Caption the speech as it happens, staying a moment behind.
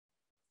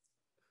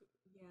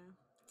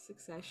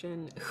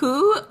Succession.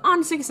 Who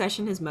on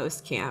Succession is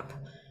most camp?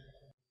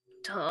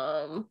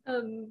 Tom.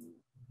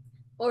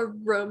 Or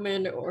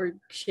Roman or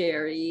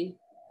Jerry,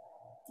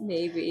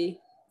 maybe.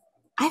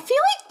 I feel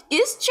like,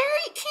 is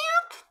Jerry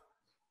camp?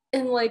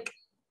 And like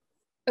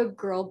a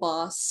girl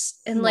boss.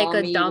 And like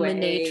a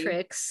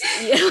dominatrix.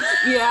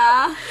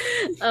 Yeah.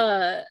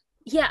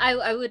 Yeah.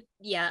 I would,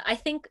 I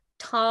think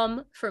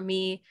Tom for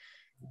me,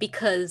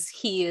 because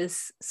he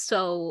is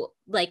so,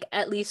 like,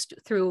 at least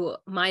through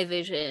my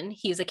vision,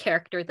 he's a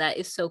character that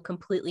is so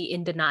completely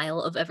in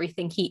denial of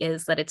everything he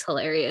is that it's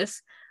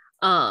hilarious.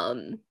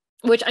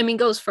 Which I mean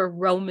goes for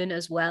Roman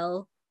as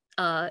well,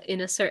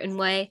 in a certain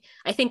way.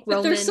 I think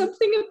Roman. But there's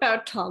something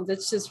about Tom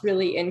that's just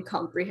really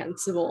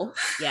incomprehensible.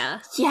 Yeah.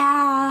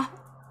 Yeah.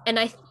 And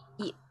I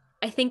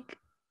think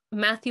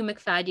Matthew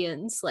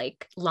Macfadyen's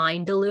like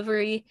line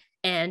delivery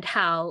and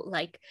how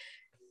like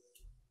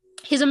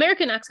his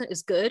American accent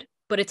is good,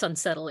 but it's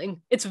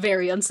unsettling. It's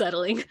very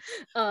unsettling.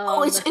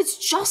 It's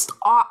just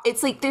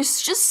it's like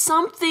there's just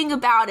something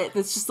about it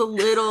that's just a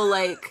little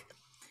like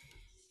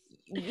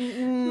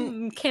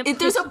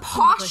there's a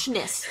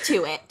poshness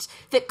to it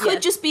that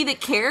could just be the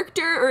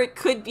character, or it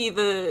could be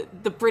the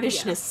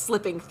Britishness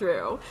slipping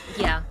through.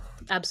 Yeah,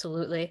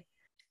 absolutely.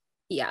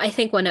 Yeah, I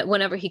think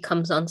whenever he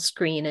comes on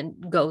screen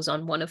and goes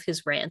on one of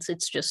his rants,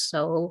 it's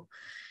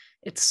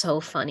so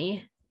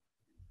funny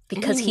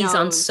because he's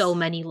on so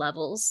many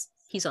levels.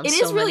 He's on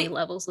so many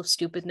levels of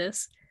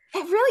stupidness.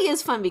 It really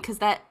is fun because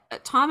that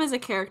Tom is a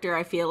character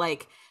I feel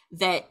like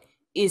that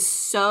is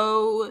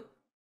so.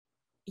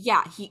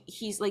 Yeah,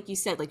 he's like you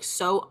said, like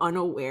so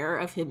unaware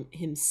of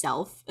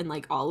himself and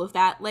like all of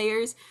that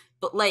layers.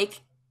 But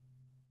like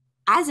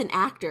as an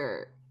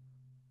actor,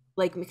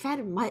 like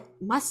McFadden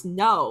must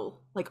know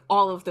like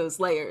all of those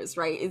layers,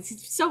 right?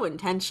 It's so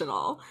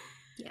intentional.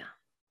 Yeah.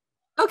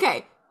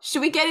 Okay,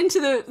 should we get into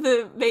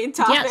the main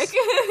topic? Yes,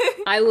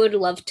 I would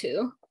love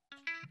to.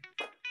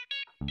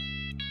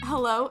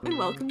 Hello and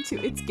welcome to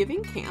It's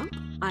Giving Camp.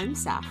 I'm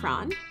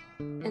Saffron.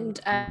 And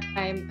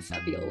I'm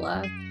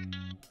Fabiola.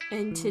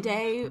 And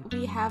today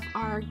we have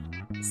our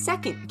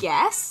second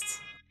guest.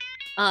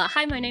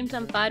 Hi, my name's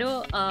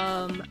Amparo.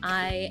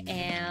 I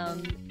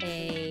am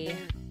a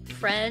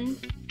friend,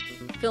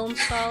 film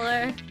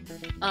scholar,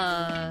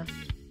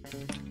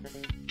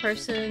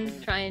 person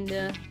trying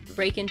to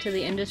break into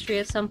the industry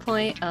at some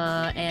point,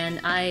 and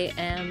I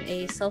am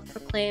a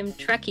self-proclaimed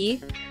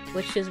Trekkie,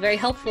 which is very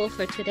helpful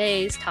for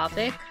today's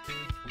topic.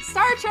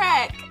 Star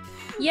Trek!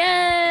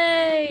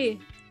 Yay!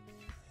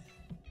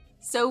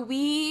 So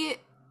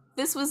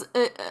this was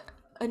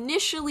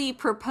initially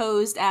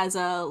proposed as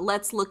a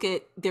let's look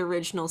at the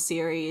original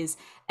series,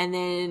 and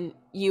then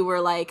you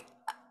were like,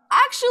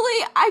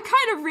 actually, I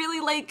kind of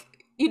really like,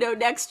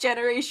 Next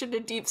Generation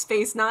and Deep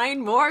Space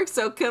Nine more,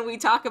 so can we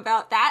talk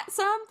about that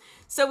some?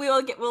 So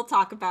we'll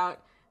talk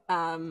about,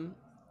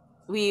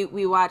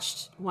 we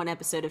watched one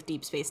episode of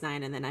Deep Space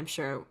Nine, and then I'm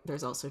sure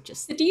there's also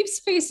just... The Deep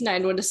Space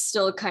Nine one is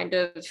still kind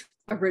of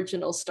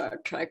original Star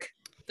Trek,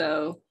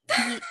 though.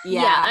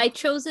 Yeah, I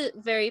chose it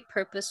very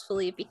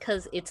purposefully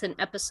because it's an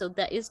episode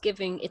that is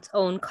giving its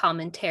own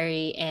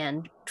commentary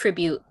and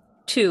tribute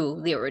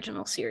to the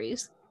original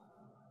series.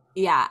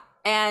 Yeah,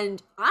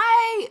 and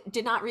I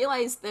did not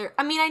realize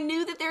I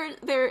knew that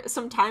there's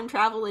some time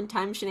travel and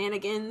time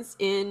shenanigans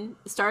in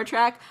Star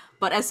Trek,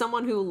 but as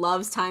someone who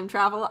loves time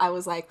travel, I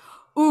was like,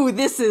 ooh,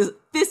 this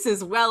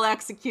is well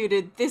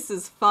executed, this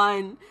is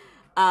fun.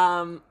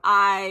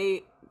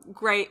 I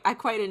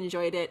quite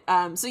enjoyed it.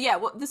 So yeah,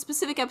 the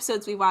specific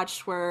episodes we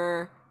watched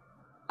were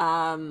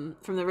from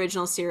the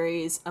original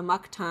series,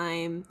 Amok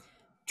Time,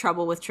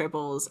 Trouble with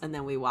Tribbles, and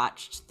then we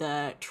watched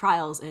the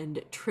Trials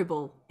and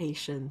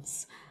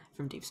Tribble-ations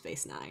from Deep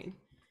Space Nine.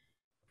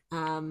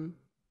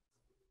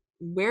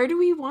 Where do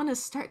we want to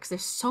start? Because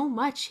there's so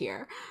much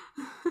here.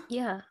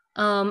 Yeah.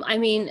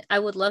 I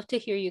would love to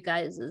hear you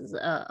guys'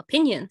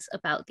 opinions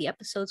about the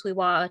episodes we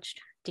watched.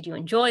 Did you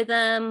enjoy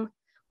them?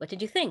 What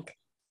did you think?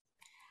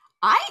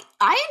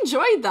 I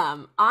enjoyed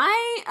them.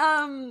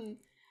 I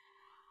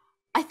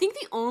think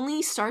the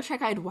only Star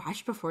Trek I'd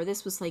watched before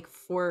this was like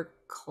for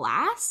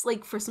class,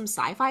 like for some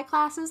sci-fi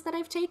classes that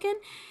I've taken.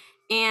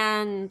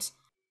 And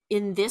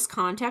in this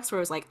context where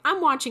I was like,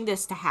 I'm watching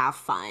this to have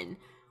fun,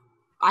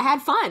 I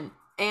had fun.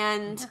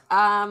 And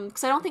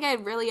because I don't think I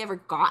had really ever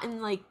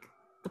gotten like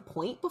the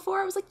point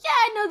before. I was like, yeah,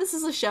 I know this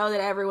is a show that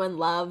everyone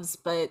loves,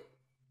 but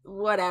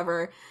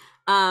whatever.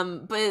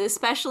 But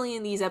especially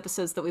in these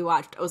episodes that we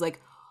watched, I was like,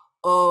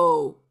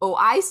 oh,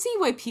 I see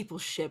why people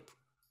ship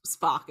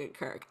Spock and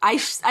Kirk. I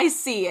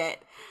see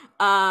it.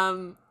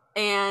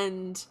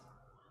 And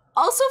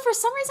also for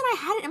some reason I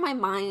had it in my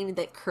mind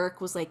that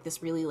Kirk was like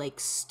this really like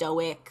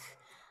stoic,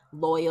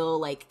 loyal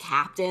like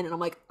captain, and I'm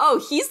like, oh,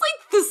 he's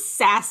like the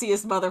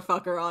sassiest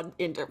motherfucker on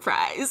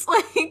Enterprise.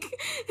 Like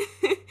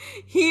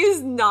he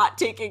is not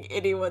taking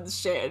anyone's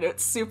shit, and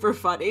it's super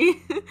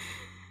funny.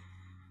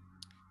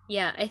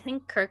 Yeah, I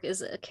think Kirk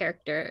is a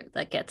character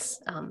that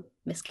gets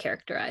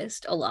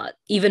mischaracterized a lot,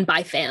 even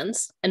by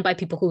fans and by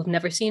people who've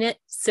never seen it.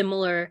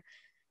 Similar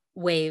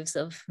waves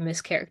of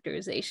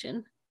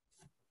mischaracterization.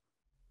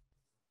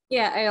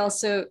 Yeah, I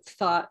also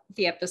thought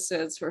the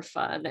episodes were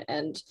fun,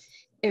 and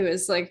it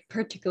was like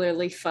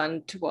particularly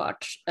fun to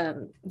watch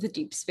the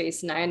Deep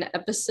Space Nine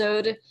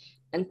episode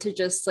and to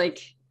just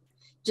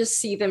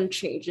see them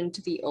change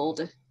into the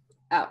old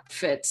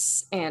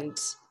outfits and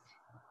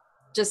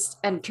just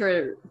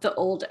enter the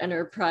old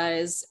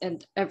Enterprise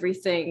and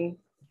everything.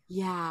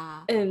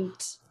 Yeah. And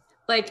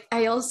like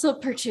I also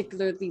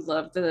particularly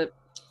love the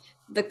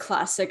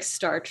classic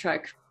Star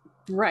Trek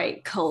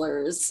bright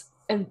colors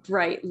and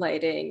bright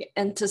lighting,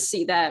 and to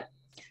see that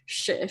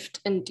shift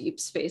in Deep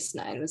Space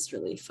Nine was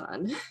really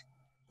fun.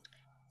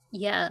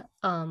 Yeah,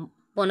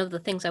 one of the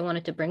things I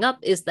wanted to bring up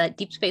is that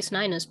Deep Space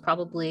Nine is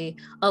probably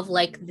of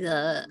like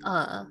the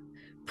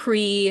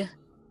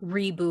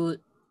pre-reboot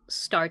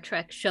Star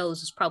Trek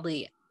shows is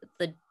probably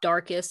the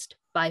darkest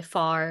by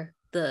far,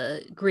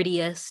 the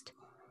grittiest,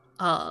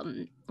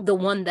 the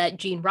one that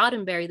Gene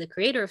Roddenberry, the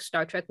creator of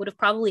Star Trek, would have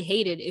probably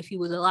hated if he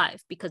was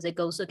alive because it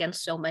goes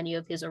against so many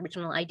of his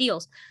original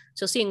ideals.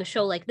 So seeing a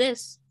show like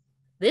this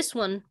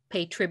one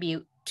pay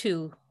tribute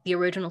to the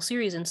original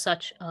series in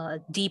such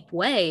a deep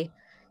way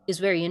is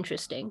very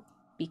interesting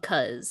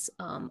because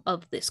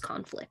of this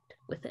conflict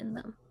within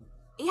them.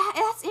 Yeah,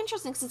 that's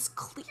interesting because it's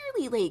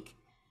clearly like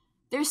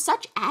there's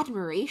such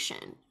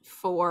admiration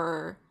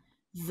for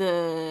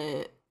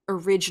the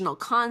original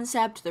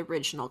concept, the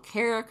original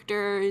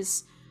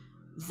characters,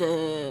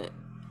 the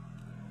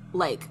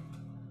like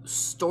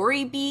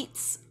story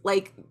beats.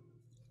 Like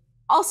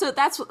also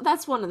that's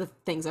one of the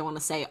things I want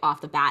to say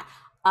off the bat.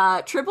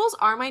 Tribbles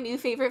are my new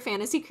favorite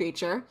fantasy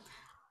creature.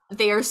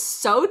 They are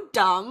so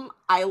dumb.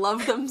 I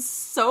love them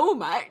so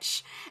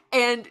much.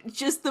 And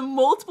just the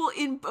multiple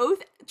in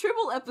both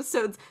Tribble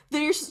episodes,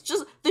 there's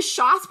just the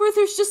shots where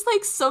there's just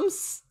like some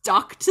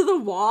stuck to the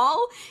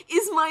wall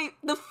is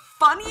the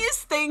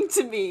funniest thing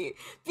to me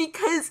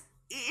because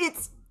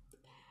it's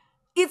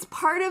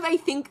part of I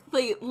think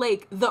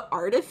like the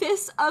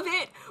artifice of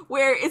it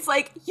where it's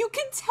like you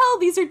can tell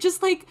these are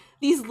just like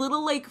these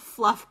little like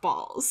fluff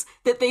balls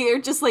that they are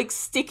just like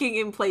sticking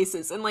in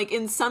places, and like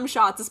in some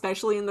shots,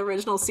 especially in the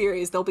original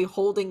series, they'll be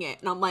holding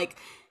it and I'm like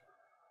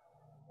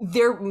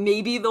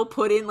maybe they'll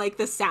put in like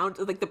the sound,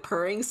 like the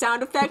purring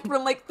sound effect, but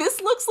I'm like,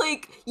 this looks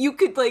like you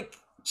could like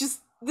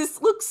just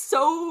this looks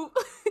so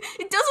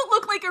it doesn't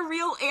look like a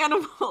real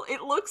animal.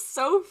 It looks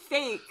so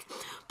fake.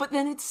 But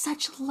then it's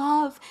such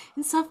love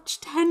and such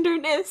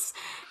tenderness.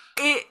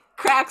 It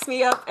cracks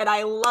me up and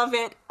I love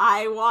it.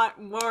 I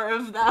want more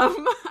of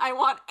them. I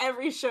want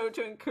every show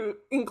to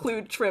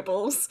include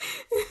Tribbles.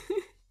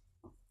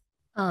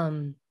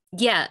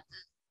 Yeah.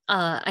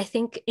 I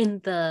think in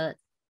the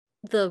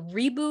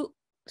reboot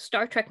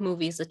Star Trek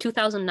movies, the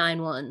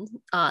 2009 one,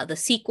 the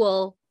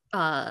sequel,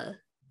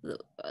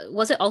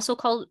 was it also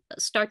called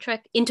Star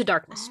Trek Into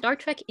Darkness? Star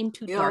Trek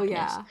Into Darkness.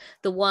 Yeah.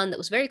 The one that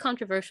was very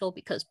controversial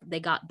because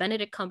they got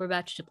Benedict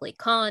Cumberbatch to play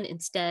Khan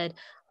instead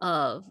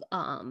of,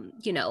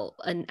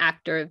 an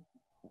actor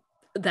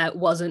that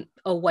wasn't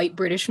a white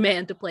British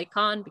man to play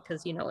Khan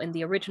because, in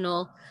the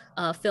original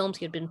films,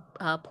 he had been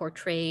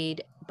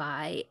portrayed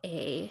by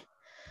I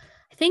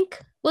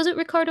think, was it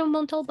Ricardo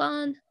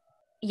Montalban?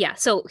 Yeah,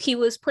 so he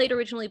was played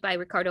originally by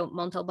Ricardo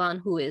Montalban,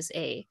 who is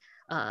a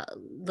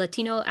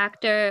Latino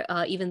actor,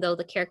 even though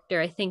the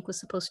character I think was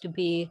supposed to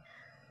be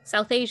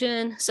South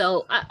Asian.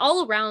 So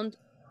all around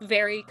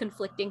very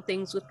conflicting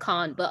things with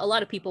Khan, but a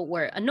lot of people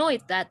were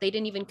annoyed that they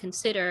didn't even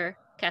consider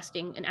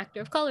casting an actor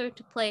of color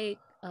to play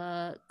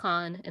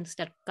Khan,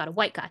 instead got a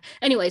white guy.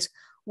 Anyways,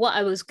 what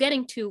I was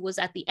getting to was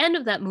at the end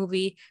of that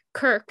movie,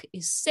 Kirk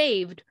is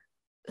saved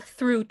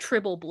through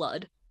Tribble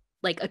blood,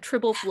 like a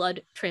Tribble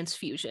blood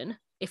transfusion,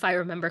 if I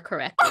remember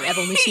correctly. I've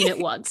only seen it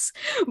once,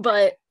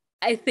 but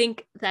I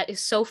think that is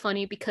so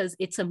funny because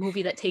it's a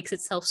movie that takes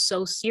itself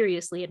so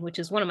seriously, and which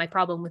is one of my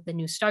problems with the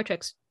new Star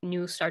Trek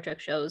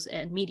shows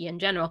and media in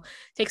general.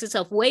 Takes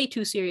itself way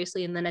too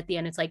seriously, and then at the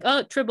end it's like,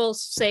 oh, Tribbles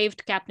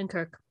saved Captain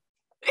Kirk.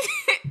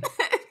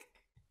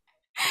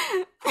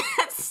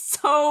 That's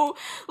so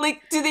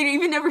like, do they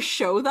even ever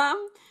show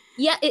them?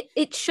 Yeah,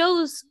 it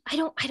shows. I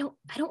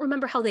don't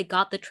remember how they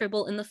got the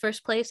Tribble in the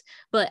first place,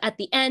 but at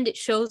the end it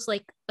shows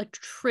like a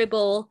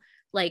Tribble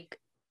like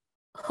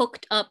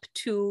hooked up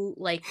to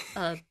like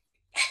a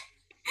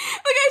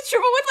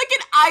Tribble with like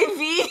an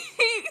IV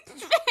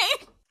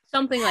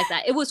something like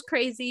that. It was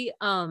crazy.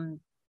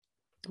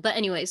 But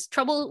anyways,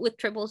 Trouble with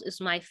Tribbles is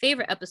my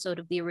favorite episode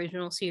of the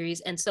original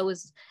series, and so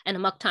is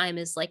Amok Time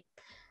is like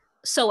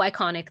so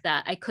iconic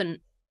that I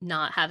couldn't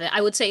not have it.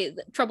 I would say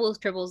Trouble with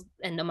Tribbles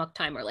and Amok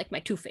Time are like my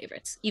two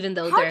favorites, even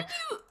though they're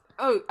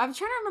I'm trying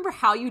to remember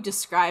how you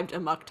described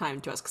Amok Time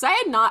to us because I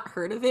had not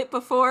heard of it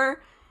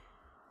before.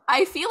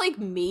 I feel like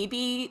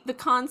maybe the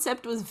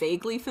concept was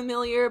vaguely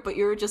familiar, but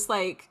you were just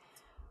like,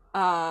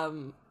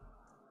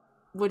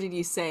 what did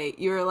you say?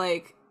 You were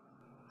like,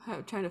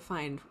 I'm trying to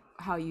find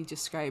how you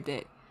described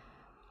it.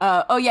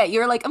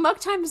 You're like, Amok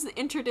Time is the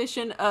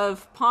interdiction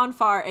of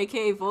Ponfar,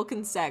 aka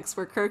Vulcan sex,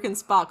 where Kirk and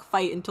Spock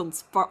fight until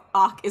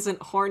Spock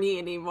isn't horny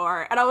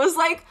anymore. And I was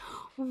like,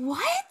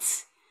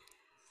 what?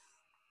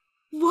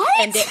 What?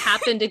 And it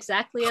happened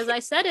exactly as I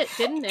said it,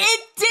 didn't it?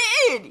 It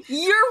did!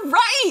 You're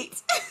right!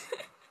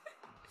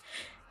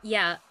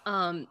 Yeah,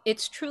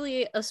 it's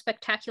truly a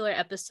spectacular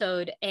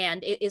episode,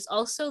 and it is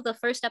also the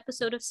first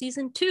episode of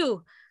season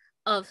 2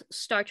 of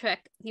Star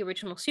Trek, the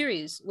original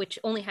series, which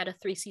only had a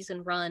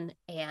 3-season run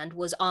and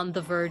was on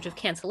the verge of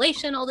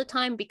cancellation all the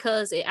time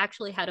because it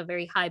actually had a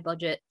very high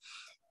budget.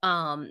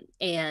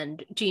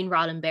 And Gene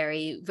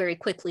Roddenberry very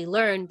quickly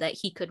learned that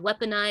he could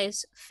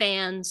weaponize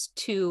fans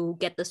to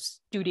get the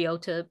studio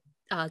to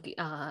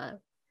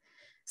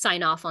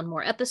sign off on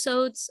more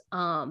episodes,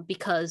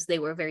 because they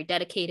were very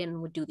dedicated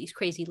and would do these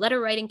crazy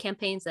letter writing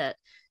campaigns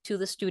to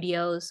the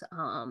studios.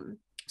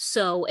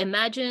 So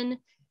imagine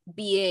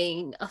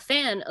being a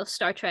fan of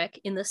Star Trek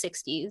in the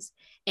 60s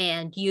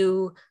and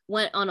you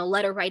went on a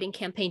letter writing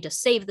campaign to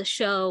save the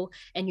show,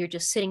 and you're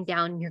just sitting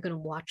down and you're going to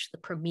watch the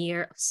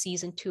premiere of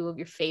season 2 of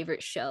your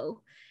favorite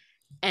show,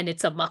 and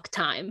it's Amok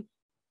Time.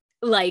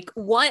 Like,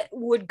 what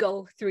would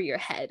go through your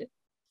head?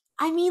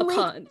 I mean,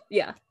 upon,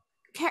 yeah.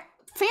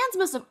 Fans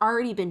must have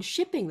already been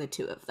shipping the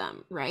two of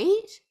them,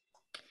 right?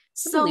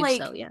 So,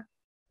 like, so, yeah.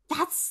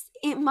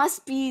 It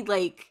must be,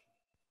 like,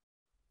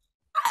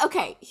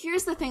 okay,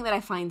 here's the thing that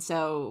I find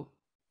so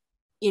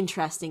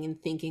interesting in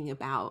thinking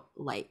about,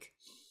 like,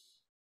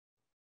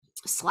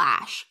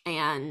 Slash,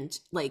 and,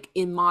 like,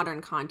 in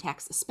modern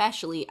context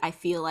especially, I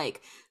feel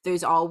like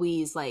there's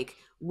always, like,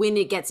 when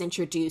it gets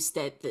introduced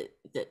that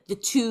the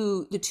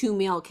two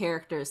male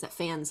characters that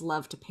fans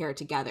love to pair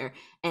together,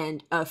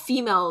 and a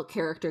female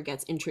character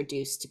gets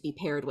introduced to be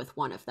paired with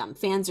one of them,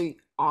 fans are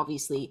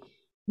obviously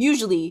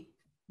usually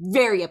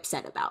very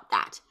upset about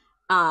that.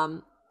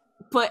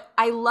 But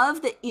I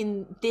love that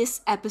in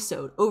this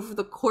episode, over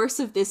the course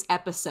of this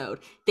episode,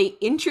 they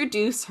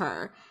introduce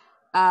her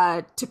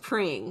to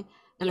Pring,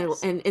 and,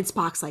 yes. and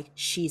Spock's like,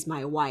 she's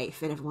my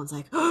wife, and everyone's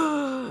like,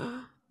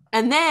 oh.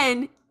 And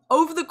then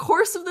over the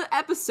course of the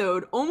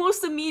episode,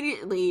 almost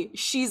immediately,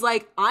 she's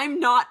like, I'm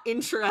not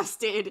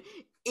interested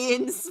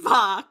in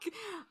Spock,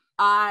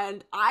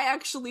 and I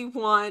actually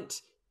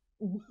want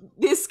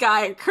this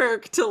guy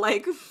Kirk to,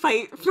 like,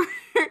 fight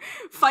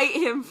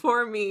him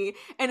for me.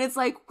 And it's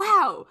like,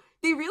 wow,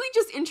 they really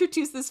just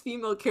introduced this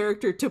female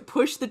character to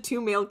push the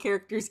two male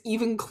characters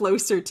even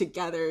closer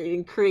together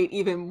and create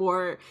even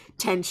more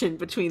tension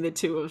between the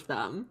two of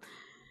them,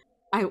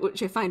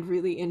 which I find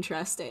really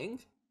interesting.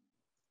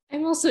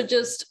 I'm also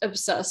just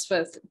obsessed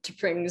with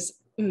T'Pring's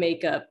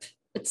makeup.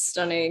 It's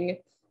stunning.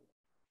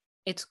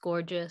 It's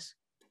gorgeous.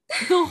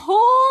 The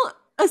whole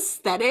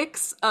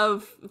aesthetics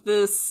of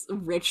this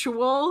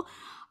ritual,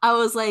 I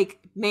was like,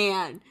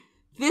 man,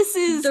 this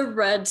is the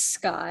red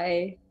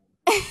sky.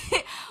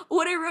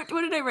 What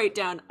did I write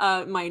down?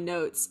 My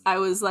notes. I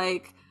was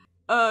like,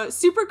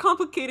 super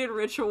complicated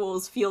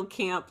rituals feel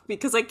camp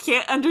because I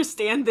can't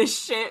understand this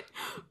shit,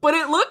 but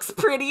it looks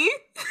pretty.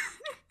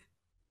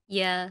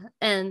 Yeah,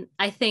 and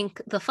I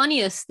think the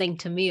funniest thing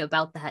to me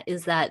about that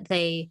is that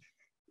they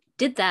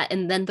did that,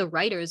 and then the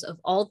writers of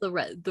all the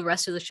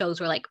rest of the shows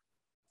were like,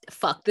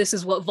 fuck, this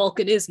is what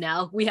Vulcan is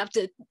now. We have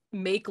to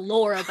make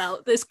lore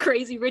about this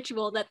crazy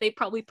ritual that they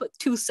probably put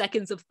 2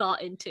 seconds of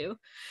thought into,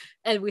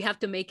 and we have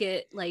to make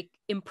it, like,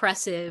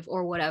 impressive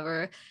or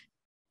whatever.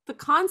 The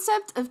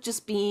concept of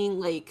just being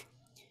like,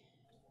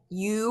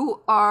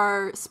 you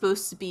are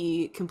supposed to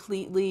be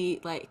completely,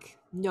 like,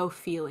 no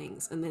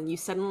feelings, and then you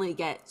suddenly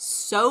get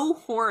so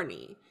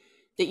horny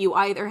that you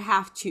either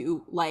have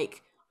to,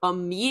 like,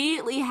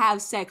 immediately have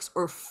sex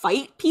or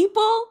fight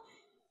people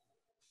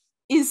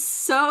is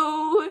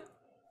so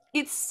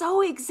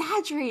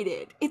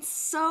exaggerated. It's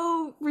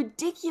so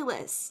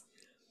ridiculous.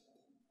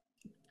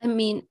 I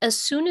mean, as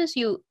soon as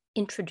you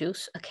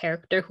introduce a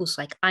character who's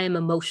like, I am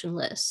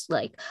emotionless,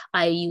 like,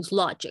 I use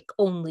logic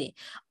only,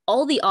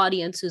 all the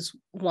audience is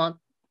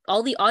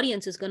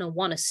going to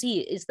want to see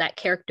is that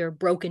character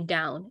broken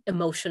down,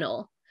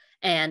 emotional.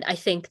 And I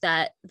think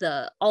that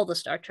all the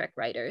Star Trek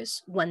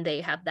writers, when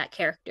they have that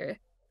character,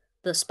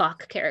 the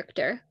Spock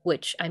character,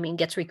 which, I mean,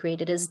 gets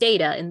recreated as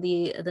Data in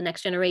the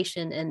Next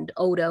Generation and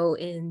Odo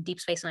in Deep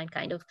Space Nine,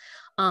 kind of,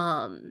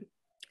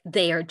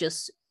 they are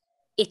just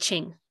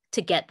itching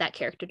to get that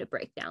character to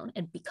break down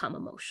and become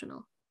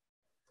emotional.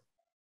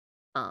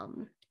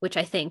 Which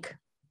I think,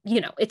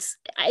 it's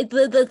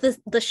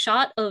the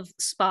shot of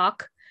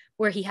Spock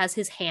where he has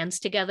his hands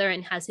together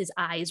and has his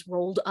eyes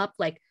rolled up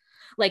like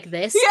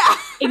this. Yeah.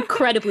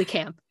 Incredibly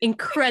camp.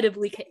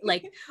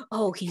 Like,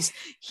 oh,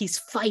 he's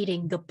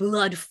fighting the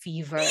blood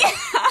fever. Yeah.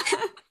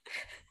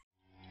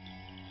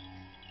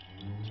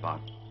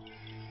 Spock,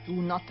 do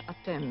not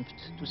attempt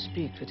to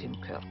speak with him,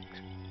 Kirk.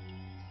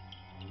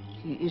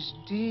 He is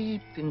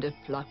deep in the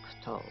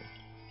plateau,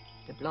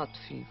 the blood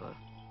fever.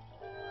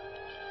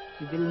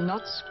 He will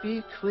not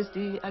speak with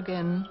thee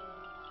again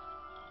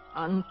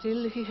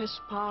until he has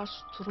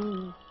passed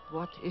through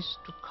what is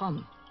to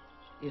come.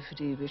 If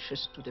thee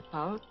wishes to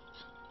depart,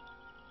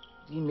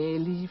 thee may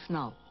leave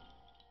now.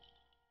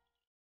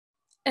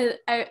 And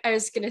I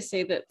was gonna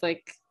say that,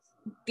 like,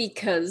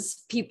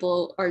 because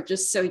people are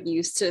just so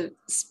used to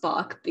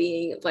Spock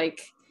being,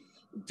 like,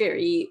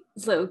 very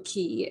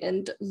low-key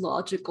and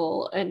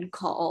logical and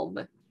calm,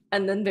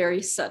 and then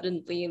very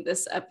suddenly in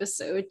this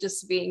episode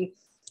just being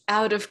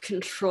out of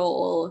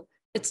control.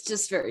 It's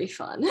just very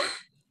fun.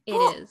 It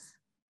is.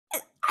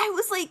 I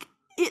was like,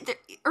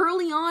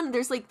 early on,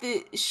 there's like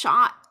the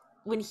shot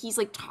when he's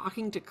like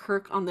talking to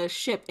Kirk on the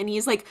ship and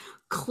he's like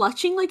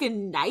clutching like a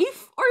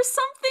knife or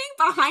something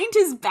behind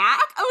his back.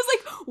 I was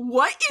like,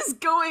 what is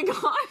going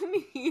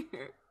on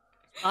here?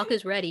 Spock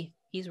is ready.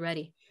 He's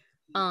ready.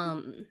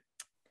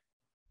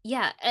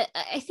 Yeah,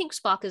 I think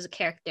Spock is a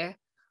character.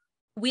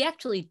 We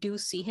actually do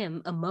see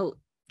him emote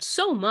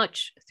so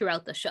much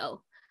throughout the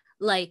show.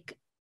 Like,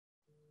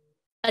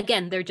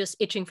 again, they're just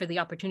itching for the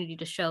opportunity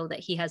to show that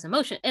he has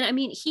emotion. And I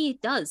mean, he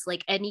does,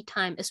 like,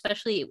 anytime,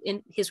 especially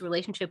in his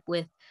relationship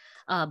with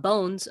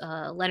Bones,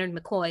 Leonard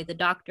McCoy, the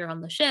doctor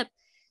on the ship,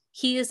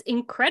 he is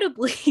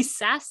incredibly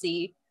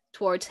sassy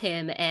towards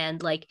him.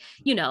 And, like,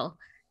 you know,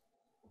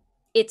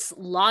 it's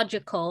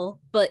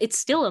logical, but it's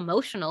still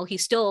emotional. He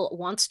still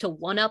wants to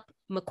one-up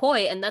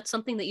McCoy, and that's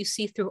something that you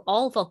see through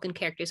all Vulcan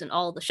characters in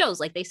all the shows.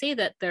 Like, they say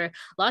that they're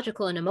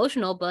logical and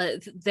emotional,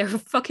 but they're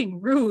fucking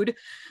rude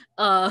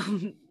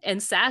and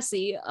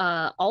sassy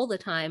all the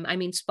time. I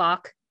mean,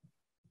 Spock,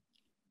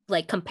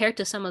 like, compared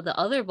to some of the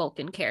other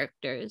Vulcan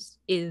characters,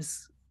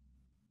 is,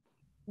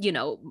 you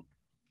know,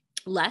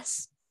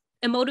 less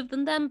emotive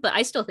than them, but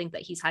I still think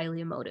that he's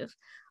highly emotive,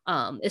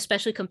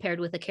 especially compared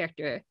with a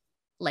character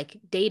like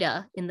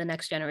Data in The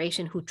Next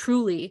Generation, who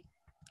truly,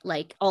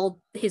 like, all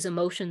his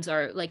emotions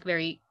are like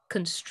very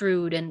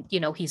construed, and, you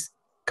know, he's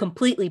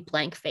completely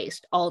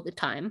blank-faced all the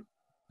time.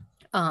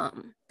 I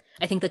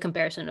think the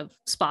comparison of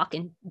Spock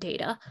and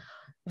Data,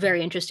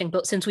 very interesting,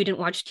 but since we didn't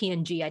watch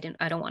TNG,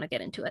 I don't want to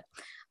get into it.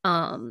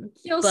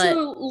 He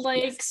also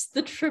likes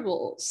the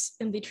Tribbles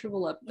in the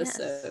Tribble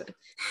episode.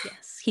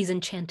 Yes, he's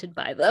enchanted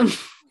by them.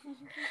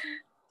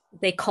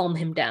 They calm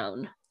him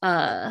down.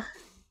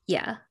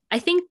 Yeah, I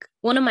think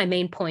one of my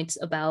main points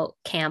about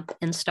camp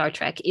and Star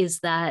Trek is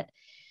that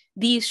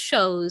these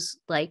shows,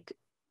 like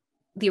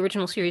the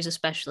original series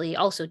especially,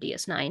 also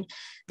DS9,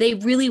 they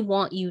really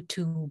want you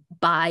to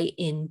buy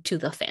into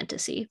the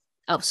fantasy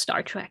of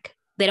Star Trek.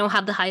 They don't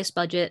have the highest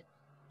budget.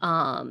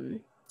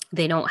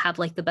 They don't have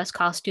like the best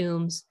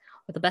costumes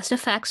or the best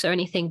effects or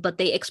anything, but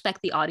they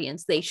expect the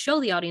audience. They show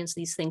the audience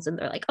these things and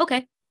they're like,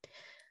 okay,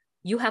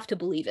 you have to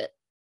believe it.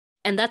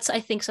 And that's, I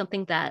think,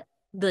 something that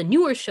the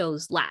newer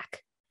shows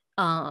lack,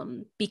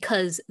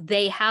 because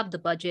they have the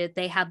budget,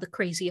 they have the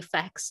crazy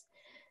effects.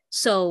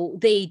 So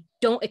they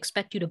don't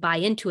expect you to buy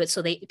into it.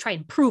 So they try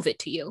and prove it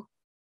to you.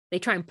 They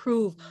try and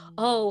prove,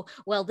 oh,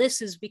 well, this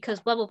is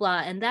because blah, blah,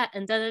 blah, and that,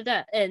 and da, da,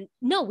 da. And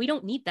no, we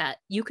don't need that.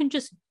 You can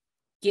just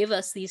give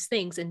us these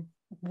things and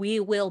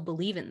we will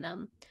believe in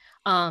them.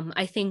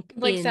 I think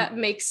like that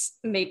makes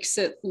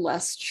it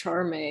less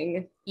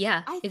charming.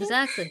 Yeah,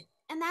 exactly.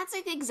 And that's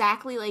like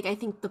exactly like I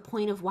think the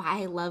point of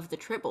why I love the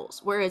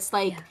Tribbles, where it's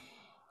like,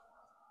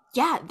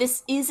 yeah,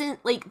 this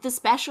isn't like the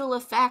special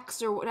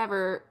effects or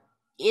whatever.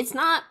 It's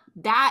not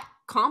that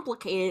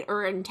complicated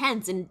or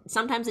intense, and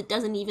sometimes it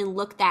doesn't even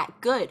look that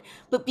good.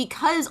 But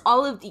because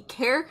all of the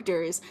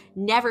characters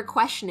never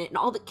question it, and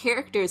all the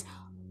characters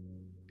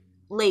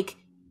like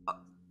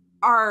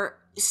are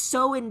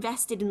so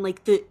invested in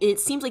like it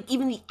seems like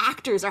even the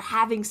actors are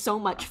having so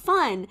much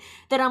fun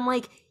that I'm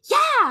like,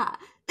 yeah,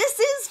 this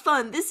is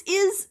fun. This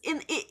is,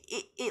 and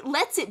it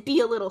lets it be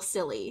a little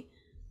silly.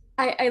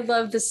 I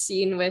love the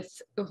scene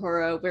with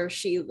Uhura where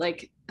she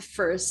like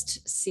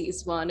first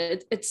sees one.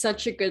 It's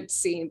such a good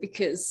scene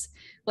because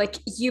like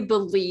you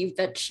believe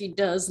that she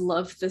does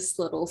love this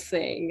little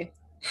thing.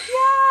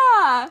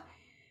 Yeah. And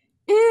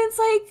it's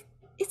like,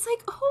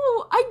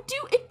 oh,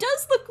 it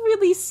does look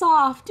really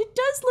soft. It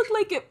does look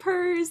like it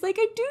purrs. Like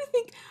I do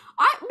think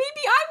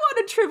maybe I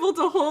want a Tribble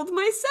to hold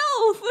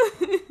myself.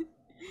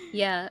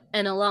 Yeah,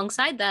 and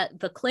alongside that,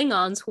 the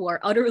Klingons, who are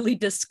utterly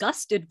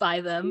disgusted by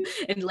them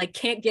and like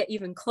can't get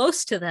even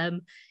close to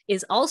them,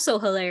 is also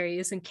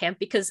hilarious in camp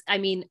because, I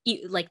mean,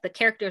 like the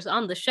characters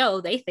on the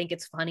show, they think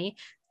it's funny,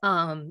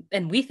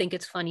 and we think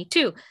it's funny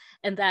too.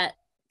 And that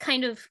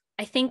kind of,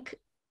 I think,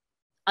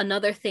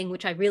 another thing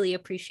which I really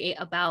appreciate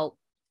about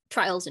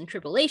Trials and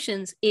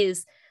Tribble-ations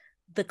is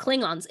the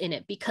Klingons in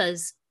it,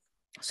 because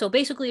so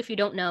basically, if you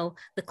don't know,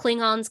 the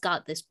Klingons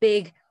got this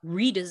big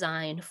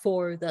redesign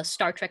for the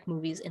Star Trek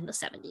movies in the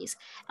 70s.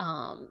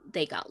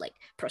 They got like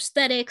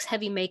prosthetics,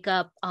 heavy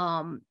makeup.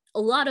 I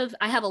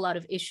have a lot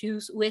of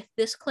issues with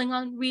this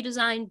Klingon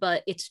redesign,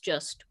 but it's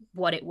just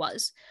what it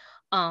was.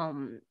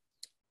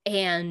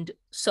 And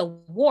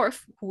so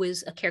Worf, who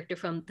is a character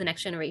from The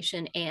Next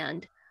Generation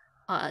and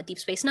Deep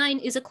Space Nine,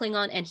 is a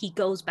Klingon, and he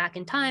goes back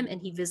in time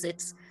and he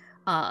visits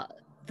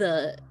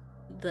the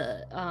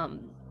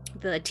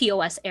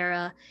TOS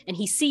era, and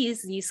he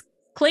sees these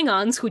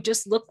Klingons who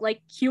just look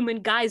like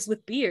human guys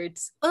with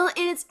beards. Well,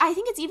 and I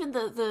think it's even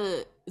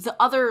the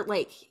other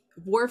like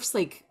Worf's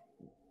like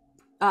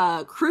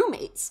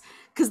crewmates,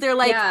 because they're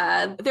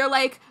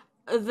like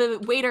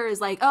the waiter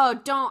is like, oh,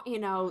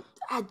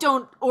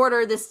 don't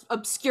order this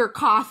obscure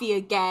coffee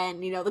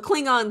again. You know, the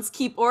Klingons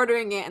keep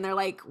ordering it, and they're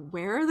like,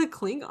 where are the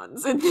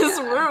Klingons in this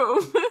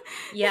room?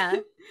 Yeah.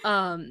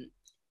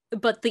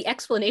 But the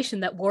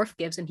explanation that Worf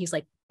gives, and he's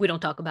like, we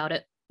don't talk about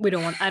it. I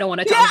don't want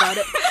to talk about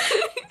it,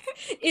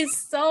 is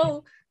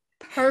so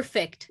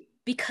perfect,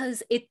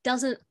 because it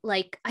doesn't,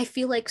 like, I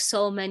feel like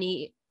so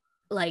many,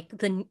 like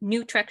the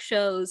new Trek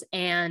shows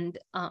and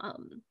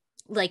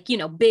like, you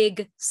know,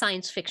 big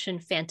science fiction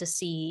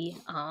fantasy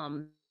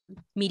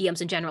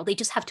mediums in general, they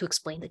just have to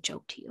explain the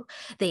joke to you.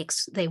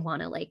 They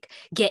want to like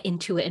get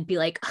into it and be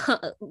like,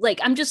 like,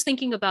 I'm just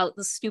thinking about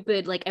the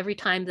stupid, like, every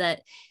time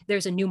that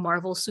there's a new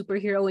Marvel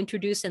superhero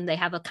introduced and they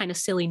have a kind of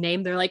silly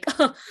name, they're like,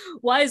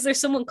 why is there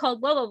someone called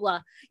blah blah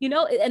blah, you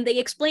know, and they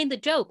explain the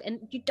joke, and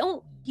you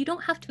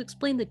don't have to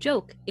explain the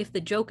joke if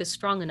the joke is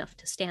strong enough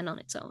to stand on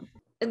its own.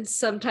 And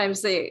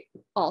sometimes they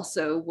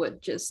also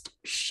would just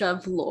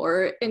shove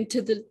lore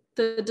into the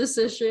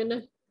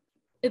decision.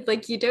 It's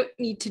like, you don't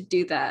need to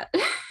do that.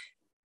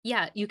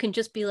 Yeah, you can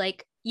just be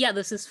like, yeah,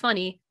 this is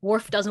funny.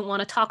 Worf doesn't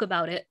want to talk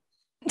about it.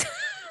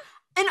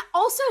 And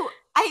also,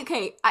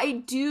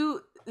 I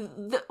do,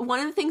 one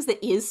of the things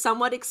that is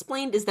somewhat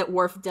explained is that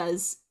Worf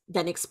does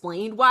then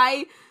explain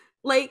why,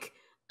 like,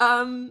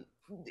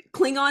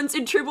 Klingons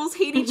and Tribbles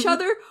hate each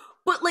other.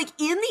 But, like,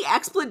 in the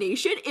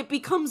explanation, it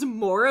becomes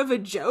more of a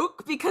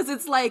joke, because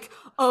it's like,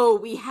 oh,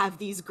 we had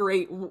these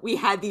great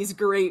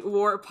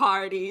war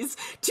parties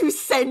to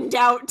send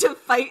out to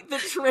fight the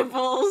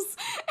Tribbles.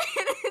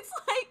 And it's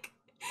like,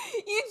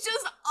 you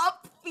just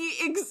up the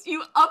ante,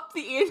 you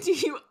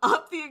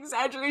up the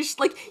exaggeration.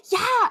 Like,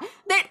 yeah,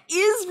 that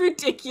is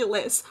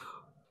ridiculous.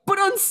 But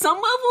on some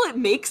level, it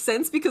makes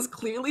sense, because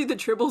clearly the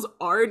Tribbles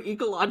are an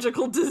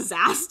ecological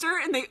disaster,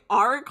 and they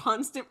are a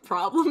constant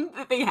problem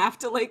that they have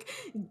to, like,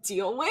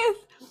 deal with.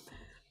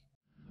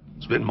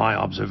 It's been my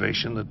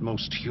observation that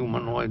most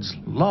humanoids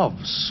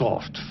love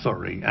soft,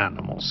 furry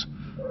animals,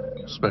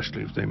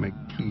 especially if they make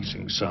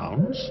pleasing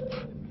sounds.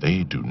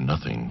 They do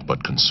nothing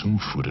but consume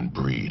food and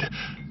breed.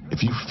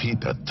 If you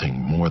feed that thing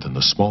more than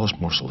the smallest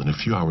morsel, in a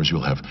few hours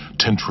you'll have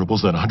 10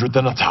 Tribbles, then 100,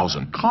 then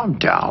 1,000. Calm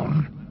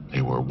down.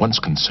 They were once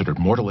considered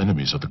mortal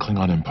enemies of the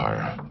Klingon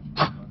Empire.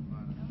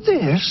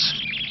 This?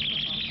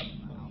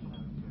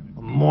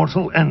 A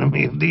mortal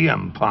enemy of the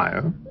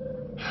Empire?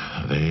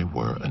 They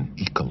were an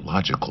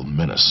ecological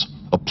menace,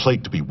 a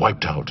plague to be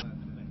wiped out.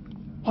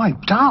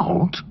 Wiped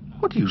out?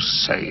 What are you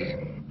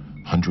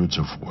saying? Hundreds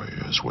of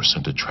warriors were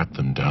sent to track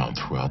them down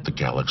throughout the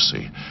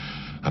galaxy.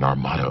 An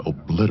armada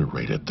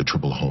obliterated the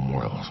Tribble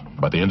homeworld.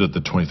 By the end of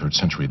the 23rd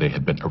century, they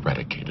had been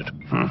eradicated.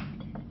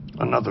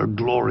 Another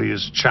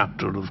glorious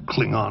chapter of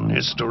Klingon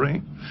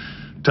history.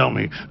 Tell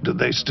me, do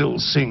they still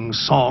sing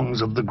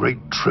songs of the great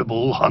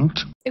Tribble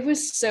hunt? It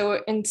was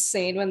so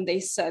insane when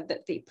they said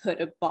that they put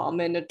a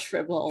bomb in a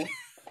Tribble.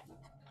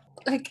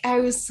 Like,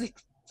 I was like,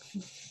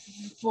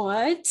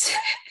 what?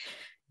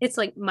 It's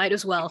like, might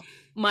as well.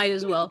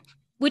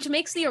 Which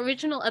makes the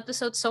original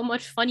episode so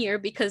much funnier,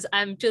 because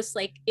I'm just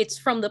like, it's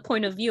from the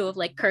point of view of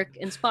like Kirk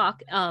and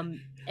Spock,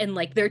 and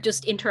like they're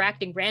just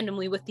interacting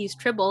randomly with these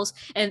Tribbles,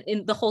 and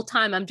in the whole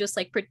time I'm just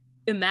like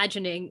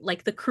imagining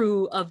like the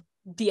crew of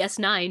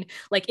DS9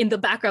 like in the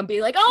background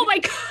being like, oh my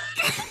god.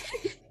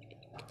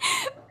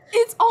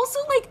 It's also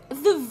like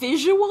the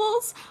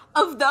visuals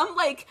of them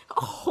like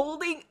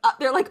holding up,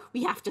 they're like,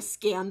 we have to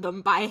scan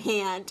them by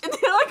hand, and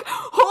they're like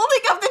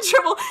holding up the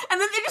Tribble,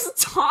 and then they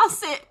just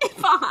toss it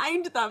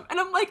behind them, and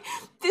I'm like,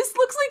 this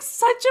looks like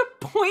such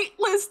a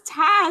pointless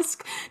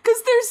task,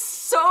 because there's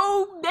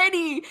so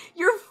many.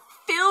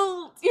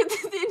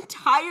 The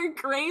entire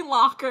grain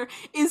locker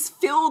is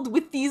filled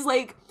with these,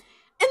 like,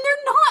 and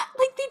they're not,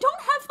 like, they don't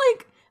have,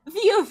 like,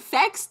 the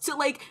effects to,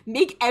 like,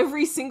 make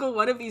every single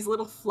one of these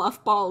little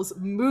fluff balls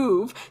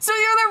move. So,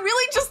 you know, they're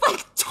really just,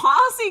 like,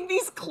 tossing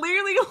these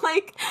clearly,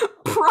 like,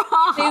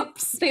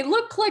 props. They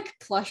look like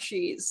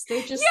plushies.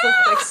 They just look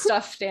like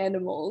stuffed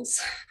animals.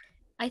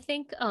 I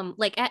think,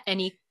 like, at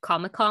any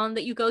Comic-Con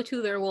that you go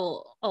to, there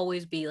will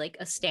always be, like,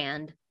 a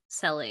stand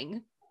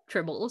selling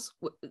Tribbles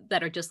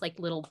that are just, like,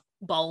 little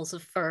balls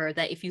of fur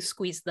that if you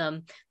squeeze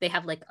them, they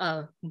have like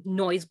a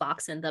noise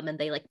box in them and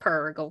they like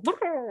purr or go,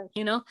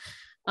 you know.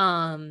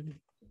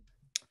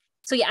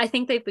 So yeah, I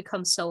think they've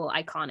become so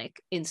iconic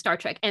in Star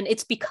Trek, and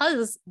it's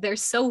because they're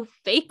so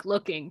fake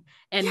looking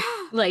and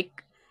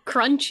like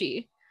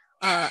crunchy.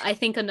 I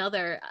think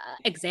another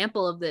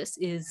example of this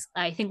is,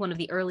 I think one of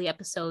the early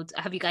episodes,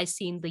 have you guys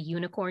seen the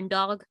unicorn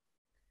dog?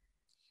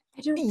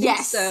 I don't think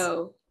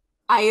so.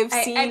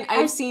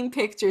 I've seen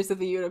pictures of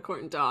the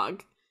unicorn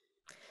dog.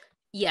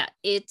 Yeah,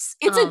 it's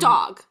a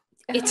dog.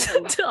 It's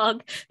a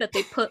dog that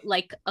they put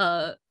like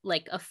a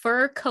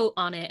fur coat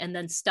on it and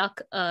then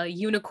stuck a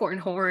unicorn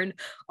horn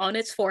on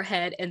its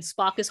forehead, and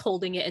Spock is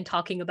holding it and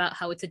talking about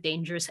how it's a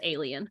dangerous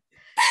alien.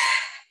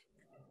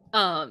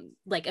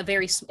 Like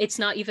it's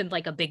not even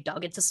like a big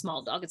dog, it's a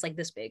small dog, it's like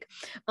this big.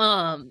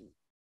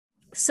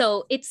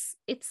 So it's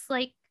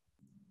like,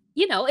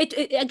 you know, it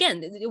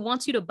again, it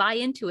wants you to buy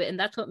into it, and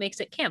that's what makes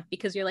it camp,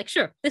 because you're like,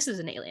 sure, this is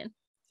an alien.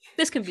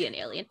 this can be an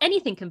alien.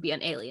 Anything can be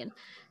an alien.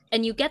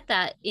 And you get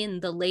that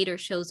in the later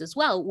shows as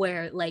well,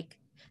 where like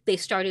they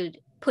started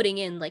putting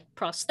in like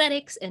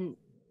prosthetics and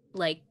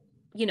like,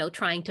 you know,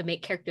 trying to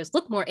make characters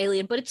look more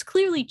alien, but it's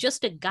clearly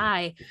just a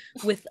guy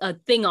with a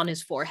thing on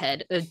his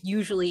forehead,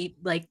 usually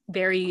like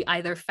very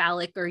either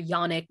phallic or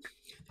yonic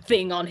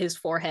thing on his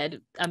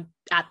forehead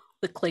at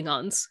the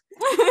Klingons.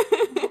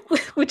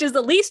 Which is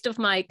the least of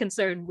my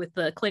concern with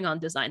the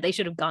Klingon design. They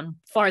should have gone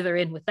farther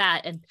in with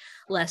that and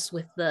less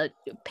with the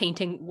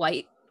painting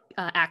white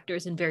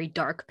actors in very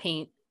dark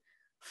paint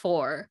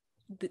for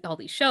all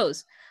these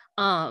shows.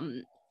 But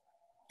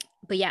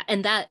yeah,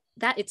 and that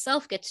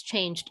itself gets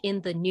changed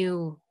in the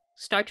new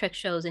Star Trek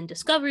shows. In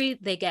Discovery,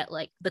 they get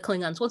like the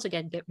Klingons once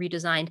again get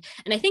redesigned,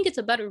 and I think it's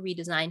a better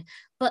redesign.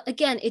 But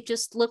again, it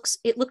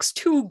looks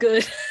too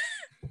good.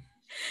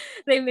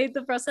 They made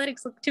the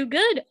prosthetics look too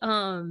good.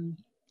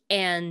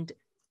 And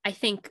I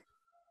think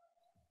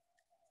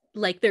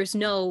like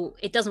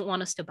it doesn't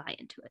want us to buy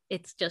into it.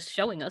 It's just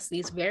showing us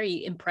these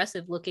very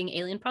impressive looking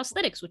alien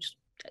prosthetics, which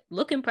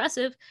look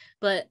impressive,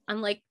 but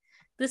I'm like,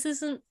 this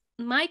isn't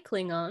my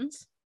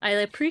Klingons. I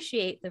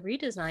appreciate the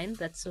redesign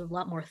that's a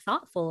lot more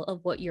thoughtful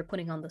of what you're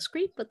putting on the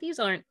screen, but these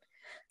aren't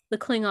the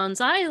Klingons.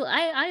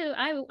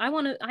 I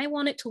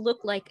want it to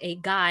look like a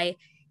guy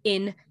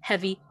in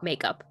heavy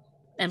makeup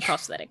and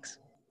prosthetics.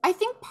 I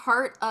think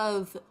part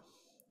of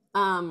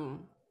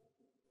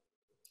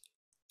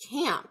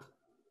camp,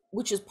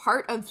 which is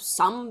part of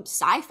some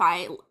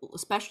sci-fi,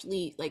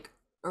 especially like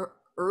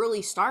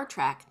early Star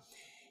Trek,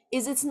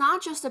 is it's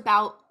not just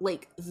about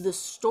like the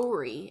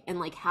story and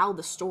like how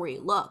the story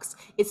looks.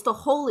 It's the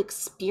whole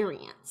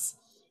experience.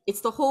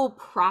 It's the whole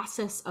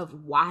process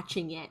of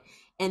watching it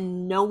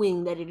and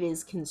knowing that it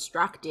is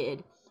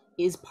constructed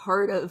is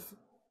part of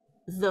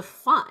the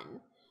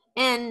fun.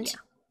 And yeah.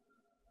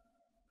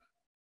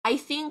 I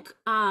think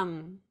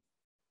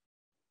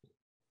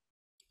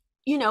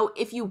you know,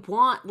 if you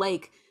want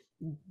like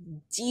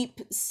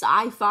deep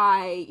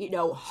sci-fi, you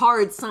know,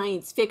 hard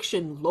science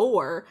fiction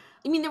lore,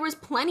 I mean, there was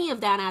plenty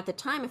of that at the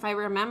time. If I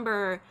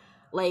remember,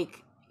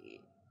 like,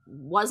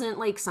 wasn't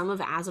like some of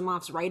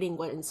Asimov's writing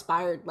what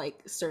inspired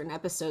like certain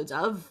episodes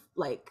of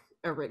like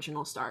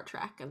original Star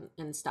Trek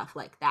and stuff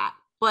like that.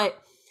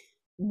 But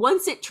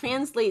once it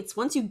translates,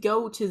 once you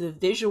go to the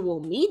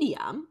visual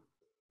medium,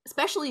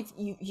 especially if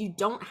you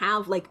don't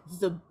have like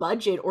the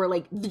budget or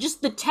like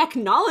just the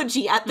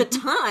technology at the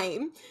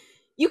time,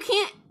 you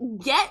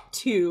can't get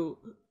to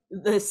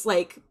this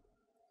like,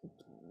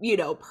 you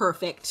know,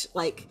 perfect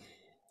like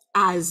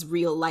as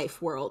real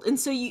life world. And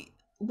so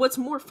what's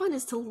more fun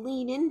is to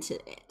lean into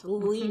it, to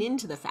lean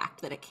into the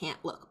fact that it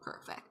can't look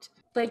perfect.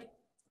 Like,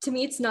 to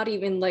me, it's not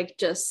even like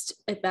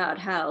just about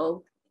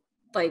how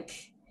like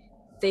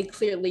they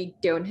clearly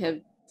don't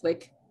have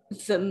like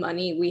the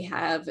money we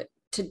have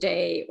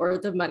today or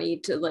the money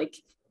to like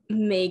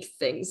make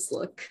things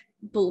look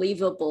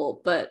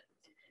believable, but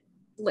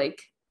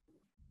like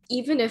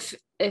even if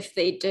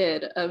they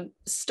did,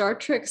 Star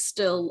Trek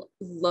still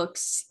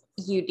looks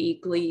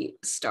uniquely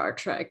Star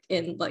Trek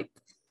in like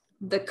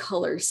the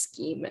color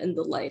scheme and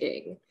the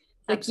lighting.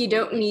 Like Absolutely. You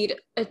don't need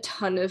a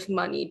ton of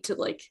money to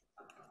like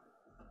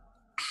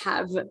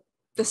have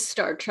the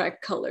Star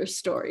Trek color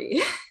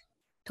story.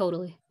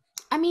 Totally.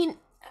 I mean,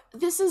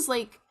 this is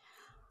like,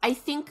 I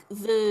think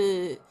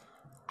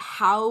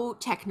how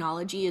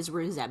technology is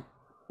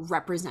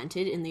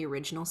represented in the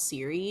original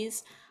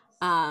series,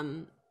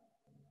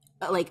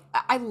 like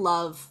I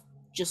love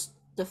just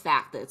the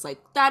fact that it's like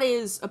that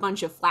is a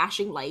bunch of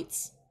flashing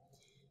lights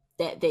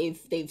that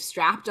they've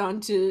strapped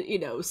onto, you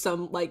know,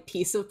 some like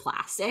piece of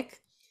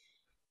plastic,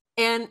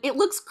 and it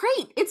looks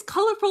great. It's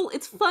colorful,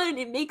 it's fun,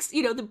 it makes,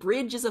 you know, the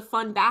bridge is a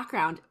fun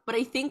background. But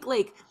I think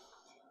like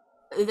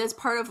that's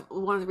part of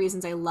one of the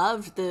reasons I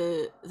loved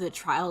the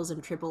Trials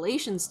and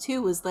Tribble-ations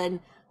too, was then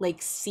like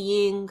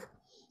seeing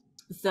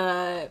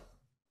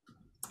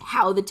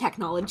how the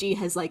technology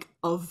has like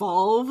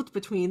evolved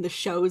between the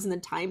shows and the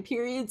time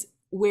periods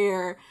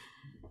where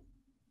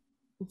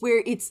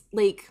it's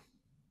like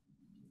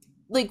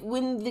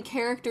when the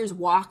characters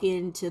walk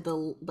into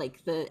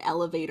the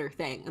elevator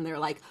thing and they're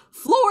like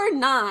floor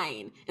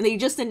 9 and they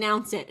just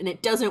announce it and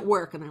it doesn't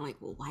work and they're like,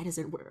 well, why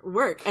doesn't it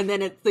work? And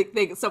then it's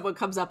like someone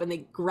comes up and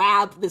they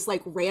grab this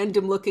like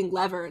random looking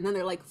lever and then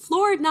they're like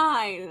floor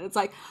 9 and it's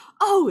like,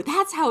 oh,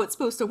 that's how it's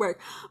supposed to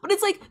work. But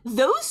it's like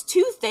those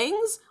two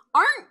things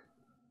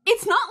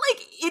it's not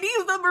like any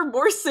of them are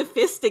more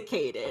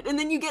sophisticated. And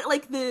then you get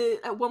like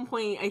at one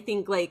point I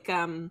think like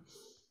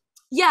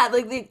yeah,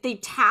 like they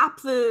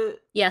tap the...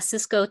 Yeah,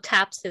 Sisko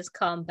taps his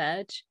comm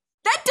badge.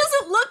 That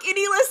doesn't look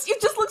any less...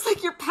 It just looks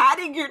like you're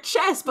patting your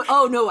chest. But,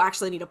 oh, no,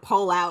 actually I need to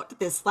pull out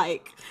this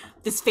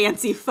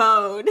fancy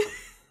phone.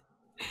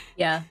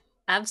 Yeah,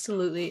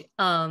 absolutely.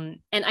 And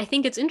I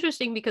think it's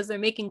interesting because they're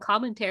making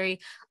commentary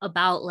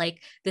about,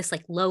 like, this,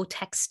 like,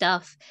 low-tech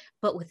stuff,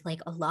 but with, like,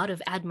 a lot of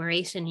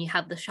admiration. You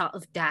have the shot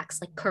of Dax,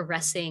 like,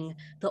 caressing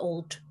the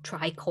old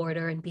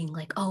tricorder and being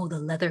like, oh, the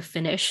leather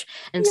finish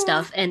and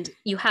stuff. And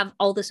you have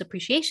all this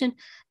appreciation.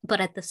 But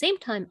at the same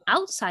time,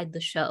 outside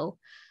the show,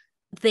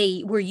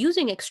 they were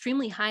using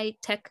extremely high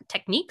tech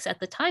techniques at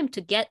the time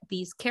to get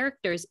these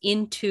characters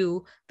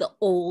into the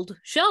old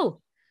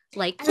show.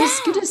 Like, I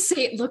was gonna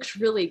say it looked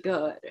really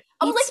good.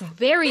 It's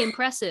very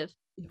impressive.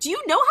 Do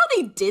you know how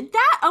they did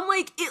that? I'm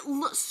like, it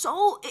looks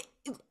so,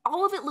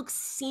 all of it looks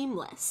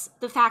seamless.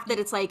 The fact that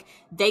it's like,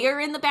 they are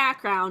in the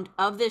background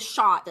of this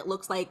shot that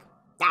looks like,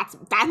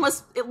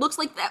 it looks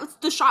like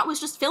the shot was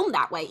just filmed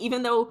that way,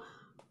 even though,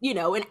 you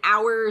know, an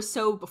hour or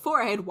so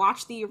before I had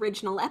watched the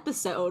original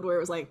episode where it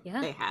was like,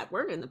 they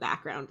weren't in the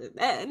background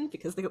then,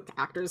 because the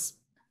actors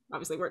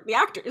obviously weren't the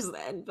actors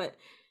then, but...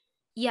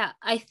 Yeah,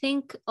 I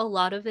think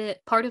part of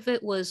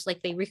it was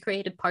like they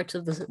recreated parts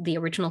of the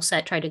original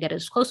set, tried to get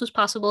as close as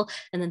possible,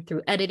 and then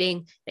through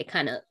editing, they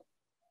kind of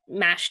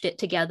mashed it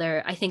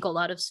together. I think a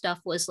lot of stuff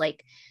was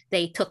like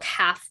they took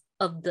half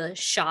of the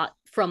shot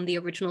from the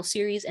original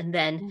series and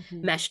then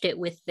meshed it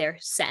with their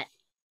set.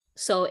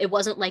 So it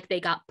wasn't like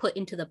they got put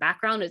into the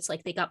background. It's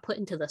like they got put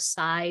into the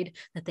side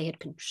that they had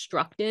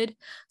constructed,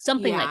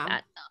 something like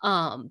that.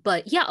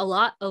 But yeah, a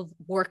lot of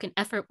work and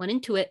effort went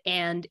into it,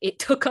 and it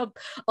took up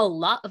a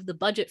lot of the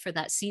budget for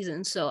that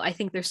season. So I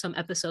think there's some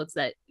episodes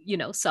that, you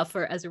know,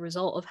 suffer as a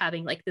result of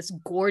having like this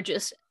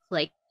gorgeous,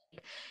 like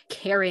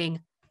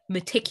caring,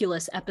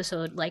 meticulous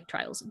episode like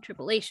Trials and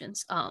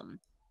Tribble-ations.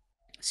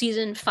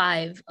 Season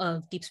 5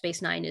 of Deep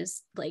Space Nine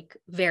is like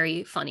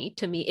very funny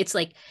to me. It's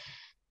like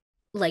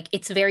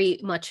it's very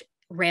much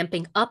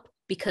ramping up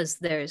because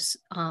there's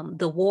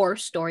the war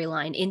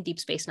storyline in Deep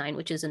Space Nine,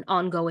 which is an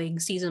ongoing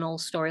seasonal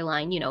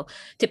storyline, you know,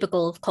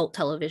 typical of cult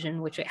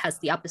television, which it has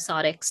the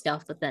episodic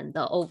stuff, but then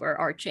the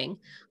overarching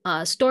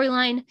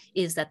storyline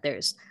is that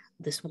there's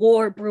this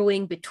war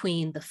brewing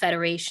between the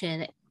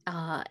Federation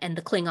and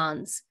the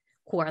Klingons,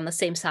 who are on the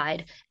same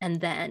side, and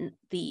then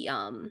the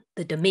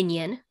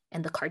Dominion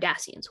and the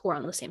Cardassians, who are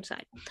on the same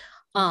side.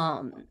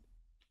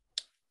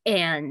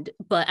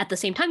 But at the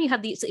same time, you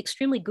have these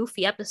extremely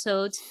goofy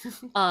episodes.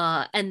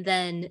 And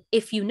then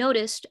if you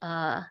noticed,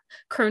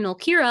 Colonel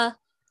Kira,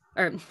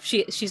 or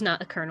she's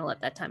not a colonel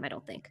at that time, I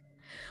don't think.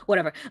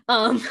 Whatever.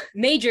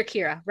 Major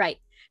Kira, right.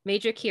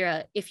 Major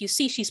Kira, if you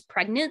see, she's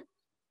pregnant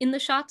in the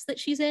shots that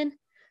she's in.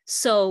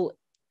 So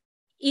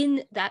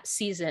in that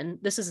season,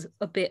 this is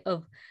a bit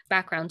of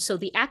background. So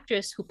the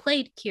actress who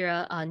played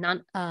Kira,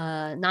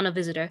 Nana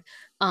Visitor,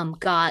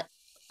 got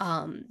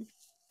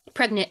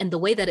pregnant, and the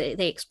way that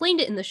they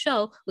explained it in the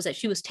show was that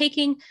she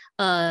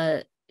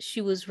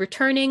was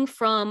returning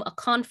from a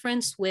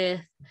conference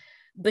with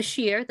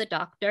Bashir, the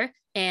doctor,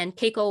 and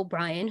Keiko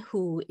O'Brien,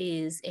 who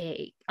is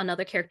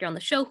another character on the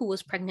show who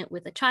was pregnant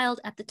with a child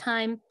at the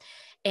time.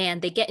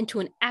 And they get into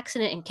an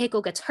accident and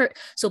Keiko gets hurt.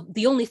 So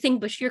the only thing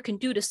Bashir can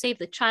do to save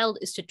the child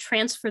is to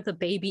transfer the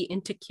baby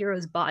into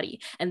Kira's body.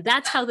 And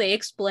that's how they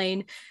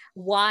explain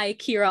why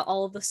Kira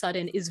all of a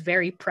sudden is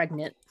very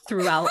pregnant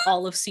throughout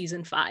all of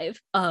season 5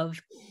 of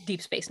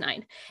Deep Space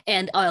Nine.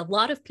 And a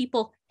lot of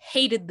people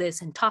hated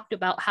this and talked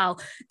about how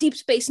Deep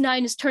Space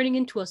Nine is turning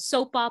into a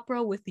soap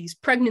opera with these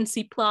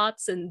pregnancy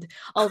plots and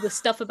all the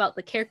stuff about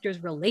the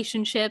characters'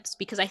 relationships.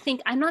 Because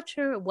I'm not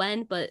sure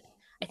when, but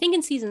I think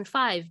in season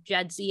 5,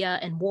 Jadzia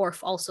and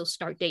Worf also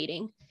start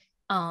dating.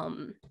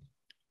 And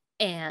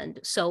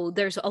so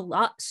there's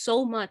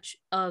so much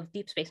of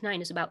Deep Space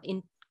Nine is about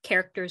in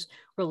characters'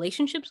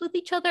 relationships with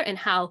each other and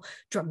how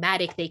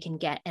dramatic they can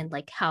get, and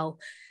like how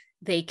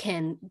they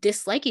can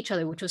dislike each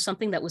other, which was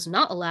something that was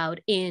not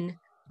allowed in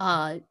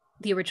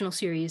the original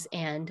series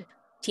and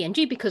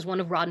TNG, because one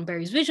of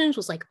Roddenberry's visions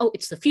was like, oh,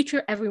 it's the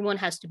future, everyone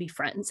has to be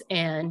friends.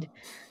 And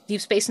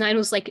Deep Space Nine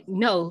was like,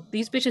 no,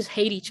 these bitches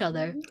hate each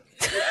other.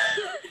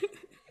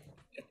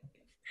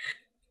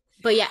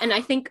 But yeah, and I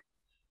think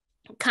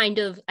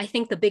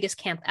the biggest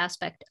camp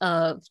aspect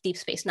of Deep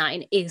Space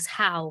Nine is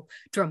how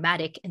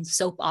dramatic and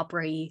soap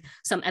opera-y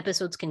some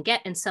episodes can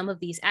get. And some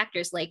of these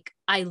actors, like,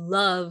 I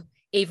love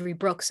Avery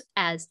Brooks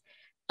as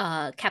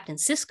Captain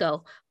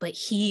Sisko, but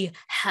he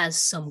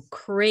has some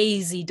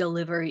crazy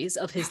deliveries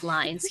of his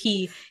lines.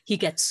 He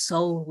gets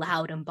so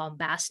loud and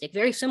bombastic,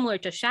 very similar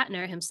to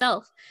Shatner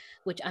himself,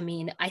 which, I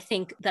mean, I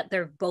think that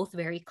they're both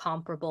very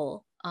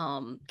comparable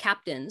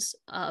captains,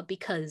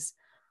 because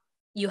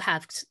you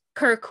have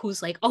Kirk,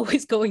 who's like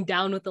always going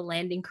down with the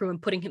landing crew and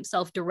putting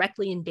himself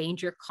directly in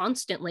danger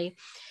constantly.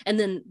 And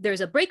then there's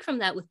a break from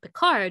that with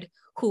Picard,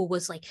 who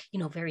was like, you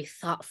know, very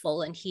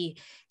thoughtful, and he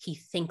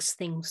thinks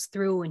things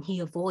through and he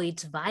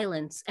avoids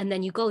violence. And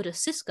then you go to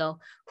Sisko,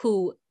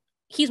 who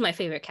he's my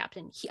favorite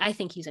captain. I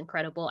think he's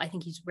incredible. I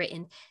think he's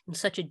written in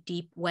such a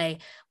deep way,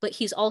 but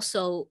he's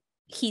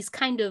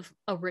kind of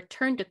a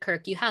return to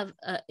Kirk. You have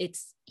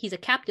he's a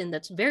captain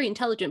that's very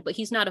intelligent, but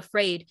he's not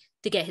afraid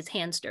to get his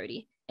hands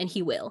dirty, and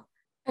he will.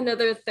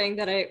 Another thing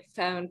that I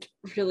found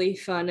really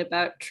fun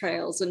about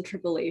Trials and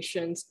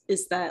Tribble-ations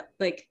is that,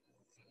 like,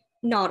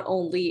 not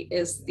only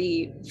is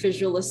the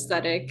visual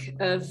aesthetic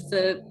of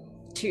the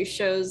two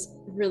shows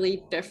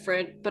really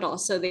different, but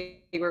also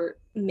they were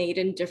made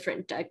in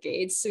different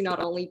decades. So not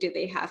only do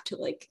they have to,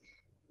 like,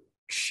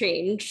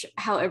 change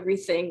how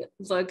everything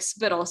looks,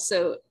 but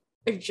also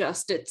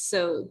adjust it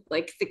so,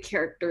 like, the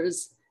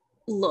characters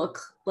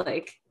look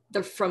like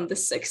they're from the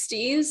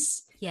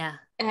 60s. Yeah.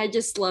 And I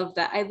just love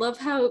that. I love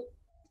how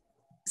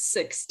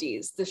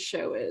 60s the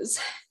show is.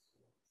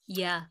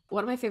 Yeah.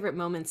 One of my favorite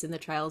moments in the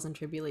Trials and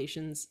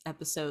Tribble-ations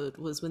episode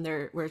was when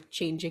we're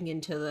changing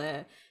into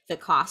the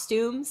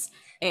costumes,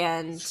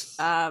 and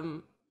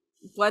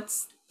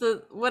what's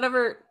the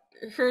whatever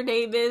her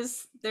name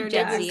is, their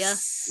name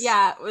is,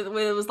 yeah,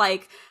 when it was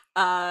like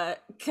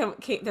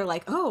they're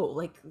like, oh,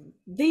 like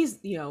these,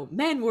 you know,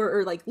 men were,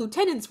 or like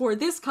lieutenants wore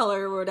this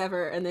color or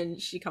whatever, and then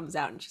she comes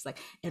out and she's like,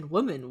 and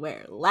women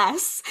wear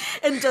less,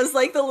 and does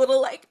like the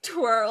little like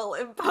twirl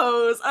and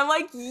pose. I'm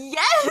like,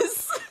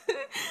 yes.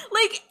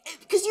 Like,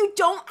 because you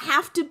don't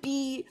have to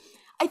be,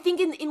 I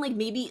think in like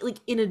maybe like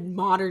in a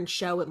modern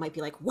show it might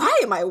be like, why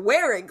am I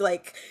wearing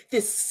like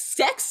this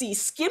sexy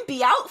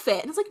skimpy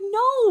outfit? And it's like,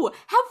 no,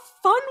 have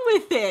fun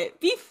with it,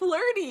 be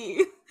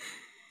flirty.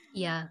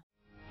 Yeah.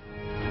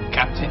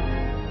 Captain?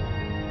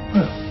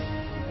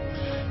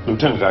 Well,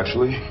 Lieutenant,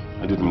 actually,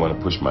 I didn't want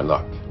to push my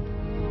luck.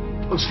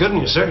 Looks good on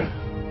you, sir.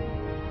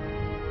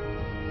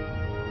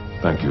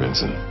 Thank you,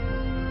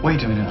 Ensign.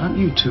 Wait a minute, aren't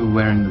you two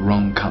wearing the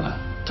wrong color?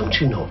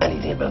 Don't you know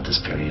anything about this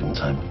period in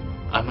time?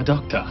 I'm a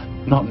doctor,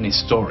 not an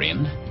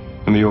historian.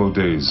 In the old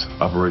days,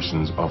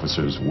 operations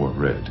officers wore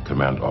red,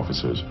 command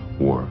officers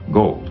wore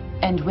gold.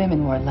 And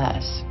women wore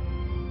less.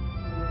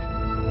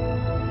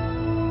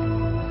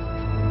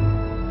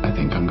 I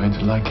think I'm going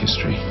to like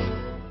history.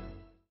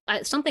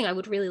 Something I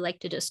would really like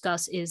to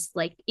discuss is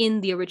like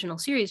in the original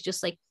series,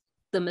 just like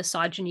the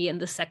misogyny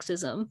and the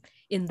sexism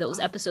in those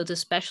episodes,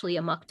 especially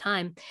Amok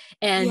Time.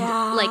 And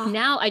like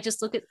now I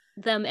just look at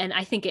them and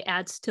I think it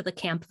adds to the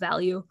camp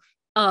value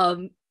of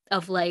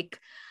like,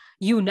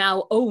 you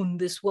now own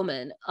this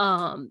woman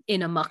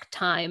in Amok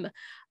Time.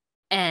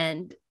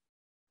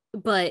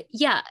 But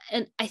yeah,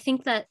 and I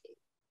think that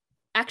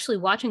actually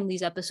watching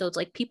these episodes,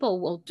 like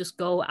people will just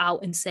go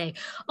out and say,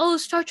 oh,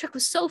 Star Trek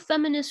was so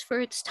feminist for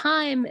its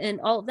time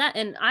and all that,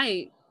 and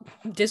I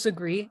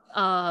disagree.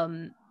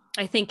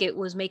 I think it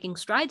was making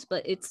strides,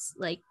 but it's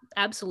like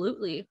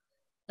absolutely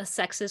a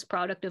sexist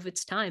product of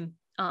its time.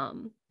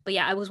 But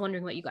yeah, I was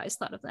wondering what you guys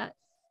thought of that.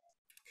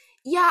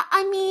 Yeah,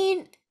 I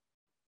mean,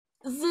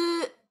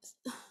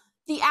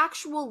 the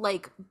actual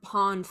like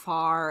Pon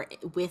farr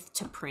with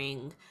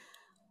T'Pring,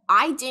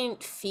 I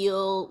didn't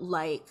feel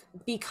like,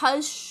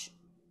 because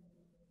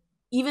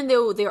even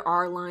though there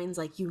are lines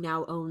like you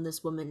now own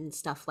this woman and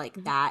stuff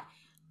like that,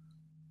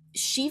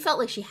 she felt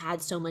like she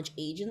had so much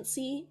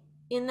agency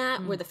in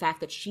that, where the fact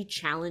that she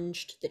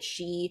challenged, that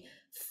she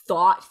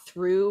thought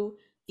through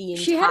the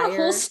entire... She had a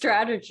whole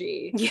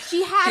strategy.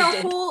 She had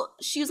a whole...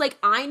 She was like,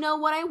 I know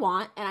what I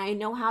want and I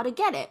know how to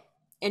get it.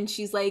 And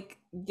she's like,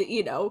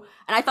 you know,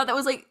 and I thought that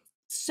was like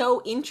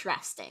so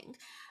interesting.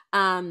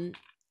 But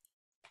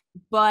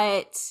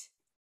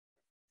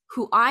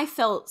who I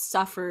felt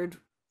suffered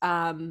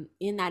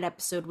in that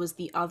episode was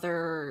the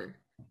other...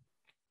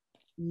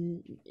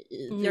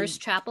 Nurse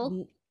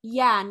Chapel?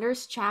 Yeah,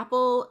 Nurse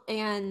Chapel,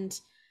 and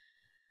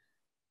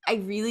I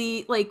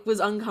really like was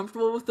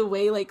uncomfortable with the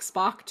way like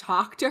Spock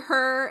talked to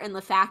her, and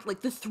the fact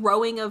like the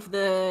throwing of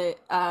the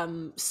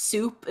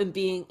soup and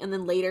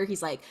then later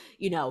he's like,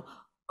 you know,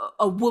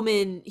 a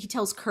woman, he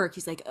tells Kirk,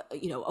 he's like,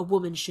 you know, a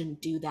woman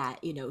shouldn't do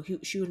that, you know,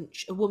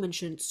 a woman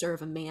shouldn't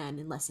serve a man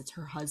unless it's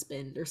her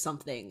husband or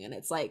something. And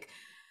it's like,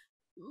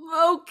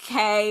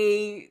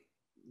 okay,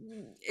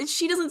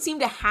 she doesn't seem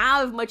to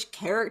have much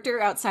character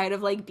outside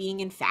of like being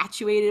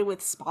infatuated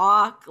with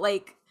Spock.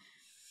 Like,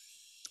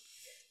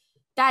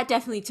 that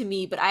definitely to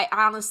me, but I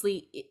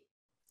honestly,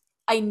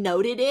 I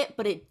noted it,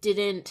 but it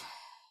didn't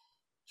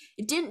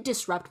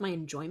disrupt my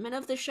enjoyment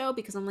of the show,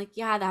 because I'm like,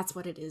 yeah, that's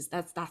what it is.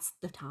 That's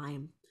the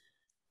time.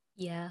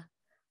 Yeah.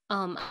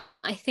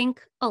 I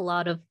think a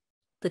lot of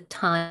the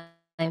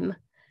time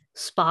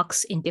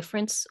Spock's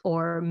indifference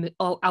or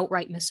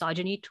outright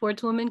misogyny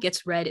towards women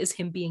gets read as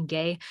him being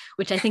gay,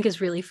 which I think is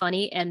really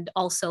funny. And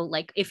also,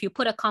 like, if you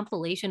put a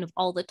compilation of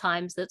all the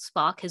times that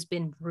Spock has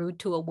been rude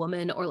to a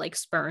woman or like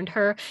spurned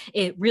her,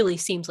 it really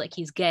seems like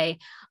he's gay.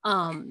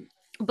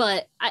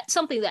 But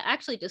something that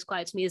actually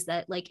disquiets me is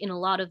that, like, in a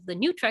lot of the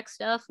new Trek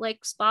stuff, like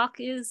Spock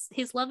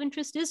his love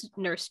interest is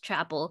Nurse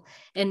Chapel,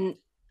 and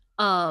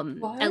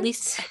at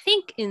least I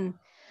think in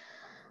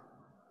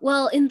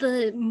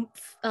the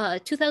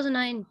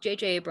 2009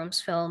 J.J. Abrams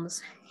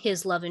films,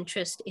 his love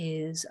interest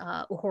is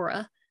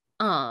Uhura,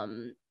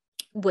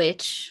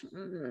 which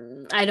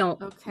I don't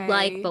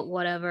like, but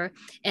whatever.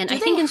 And I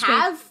think they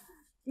have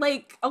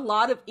like a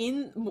lot of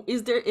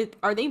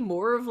are they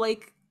more of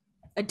like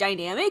a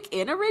dynamic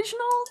in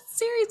original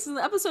series? In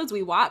the episodes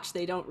we watch,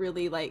 they don't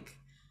really like...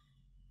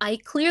 I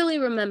clearly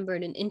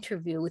remembered an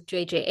interview with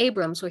J.J.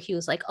 Abrams where he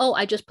was like, oh,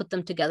 I just put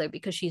them together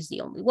because she's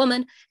the only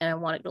woman and I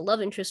wanted a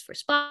love interest for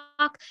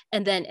Spock.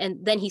 And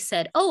then he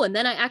said, oh, and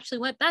then I actually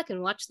went back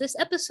and watched this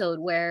episode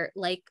where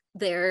like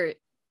they're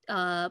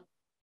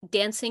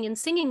dancing and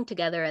singing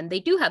together and they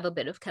do have a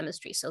bit of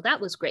chemistry. So that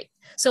was great.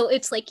 So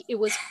it's like, it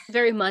was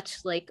very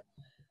much like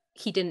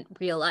he didn't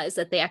realize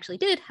that they actually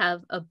did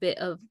have a bit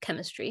of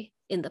chemistry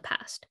in the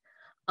past.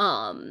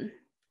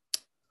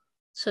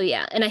 So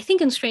yeah, and I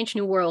think in Strange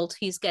New Worlds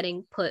he's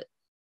getting put.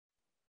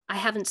 I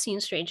haven't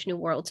seen Strange New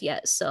Worlds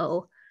yet,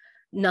 so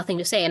nothing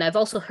to say. And I've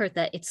also heard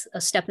that it's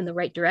a step in the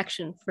right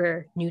direction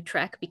for New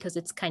Trek because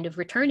it's kind of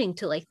returning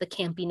to like the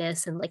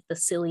campiness and like the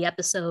silly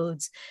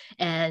episodes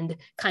and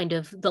kind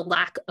of the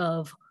lack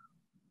of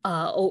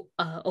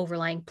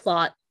overlying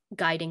plot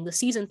guiding the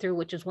season through,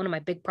 which is one of my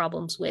big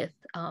problems with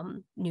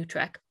New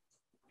Trek.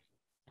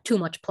 Too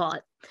much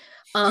plot.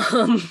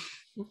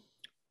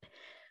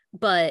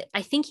 But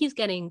I think he's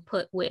getting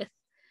put with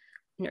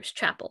Nurse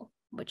Chapel,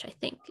 which I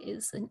think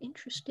is an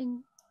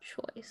interesting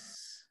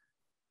choice.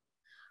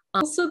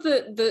 Also,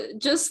 the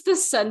just the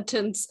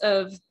sentence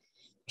of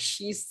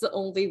 "she's the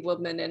only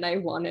woman, and I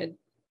wanted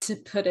to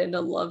put in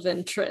a love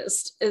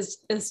interest" is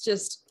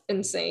just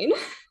insane.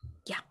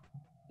 Yeah.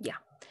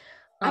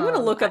 I'm gonna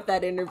look up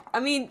that interview.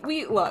 I mean,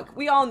 we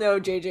all know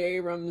J.J.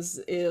 Abrams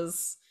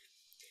is.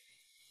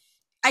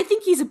 I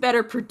think he's a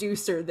better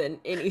producer than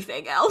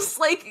anything else.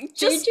 Like,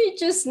 JJ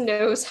just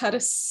knows how to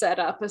set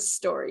up a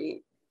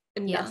story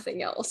and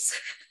nothing else.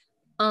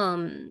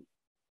 I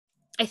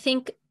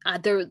think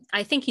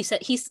he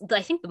said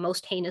I think the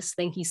most heinous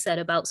thing he said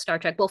about Star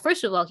Trek. Well,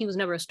 first of all, he was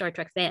never a Star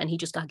Trek fan. He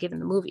just got given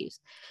the movies.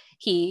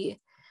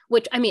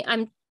 Which I mean,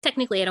 I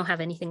don't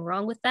have anything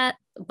wrong with that,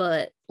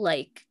 but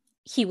like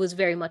he was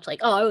very much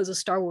like, oh, I was a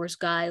Star Wars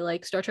guy.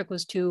 Like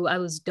I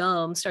was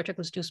dumb. Star Trek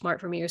was too smart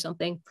for me or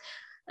something.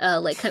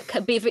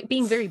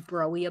 Being very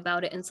bro-y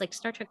about it. And it's like,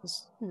 Star Trek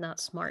was not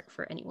smart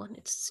for anyone.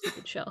 It's a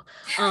stupid show.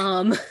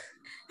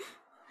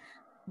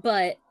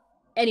 But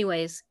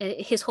anyways,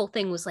 his whole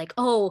thing was like,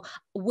 oh,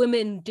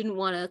 women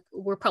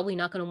we're probably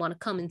not going to want to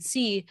come and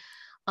see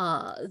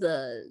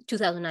the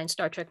 2009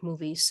 Star Trek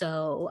movie.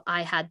 So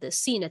I had this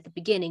scene at the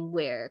beginning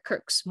where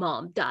Kirk's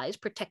mom dies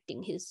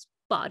protecting his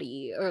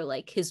body, or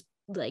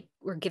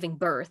or giving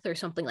birth or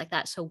something like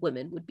that, so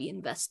women would be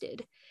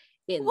invested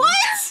in what?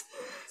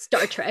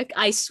 Star Trek.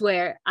 I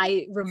swear,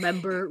 I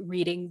remember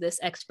reading this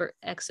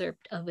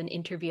excerpt of an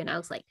interview, and I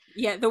was like,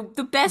 yeah, the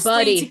best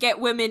way to get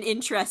women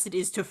interested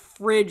is to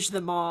fridge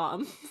the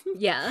mom.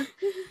 Yeah.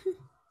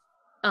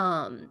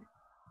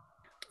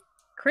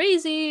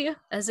 Crazy,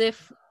 as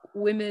if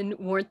women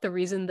weren't the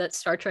reason that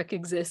Star Trek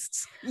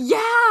exists. Yeah.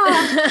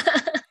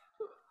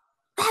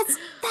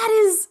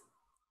 that is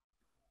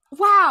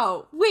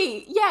wow.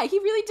 Wait, yeah, he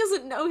really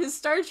doesn't know his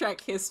Star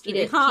Trek history.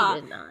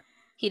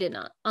 He did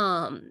not.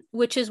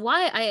 Which is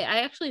why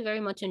I actually very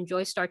much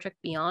enjoy Star Trek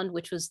Beyond,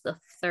 which was the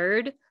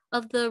third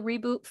of the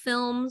reboot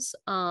films,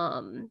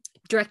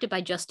 directed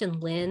by Justin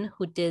Lin,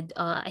 who did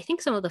I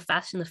think some of the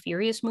Fast and the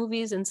Furious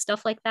movies and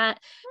stuff like that,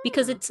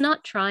 because it's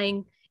not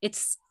trying, it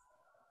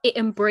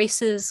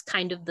embraces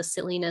kind of the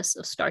silliness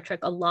of Star Trek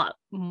a lot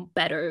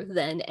better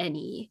than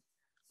any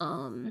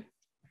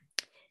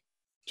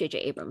J.J.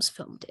 Abrams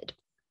film did.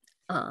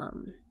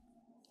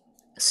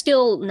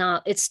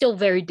 It's still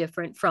very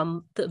different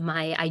from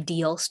my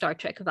ideal Star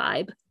Trek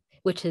vibe,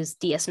 which is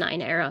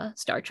DS9 era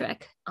Star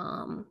Trek.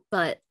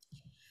 But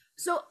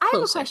so I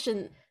have a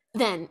question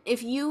then.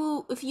 If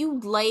you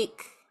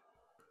like,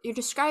 you're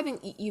describing,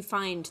 you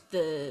find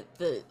the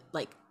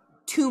like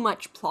too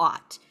much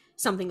plot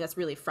something that's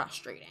really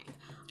frustrating,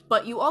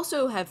 but you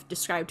also have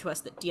described to us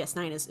that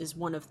DS9 is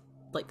one of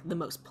like the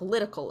most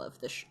political of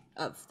the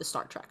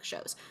Star Trek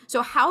shows.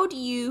 So how do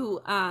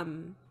you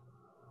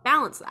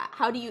balance that?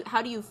 How do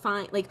you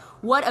find, like,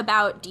 what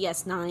about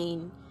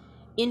DS9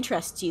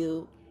 interests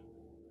you,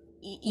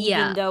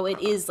 even though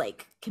it is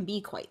like can be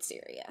quite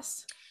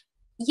serious?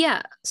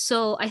 Yeah,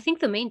 so I think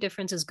the main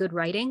difference is good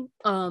writing.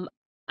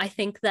 I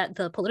think that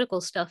the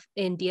political stuff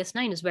in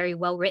DS9 is very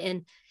well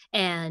written,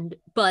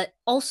 but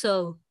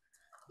also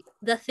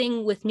the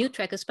thing with New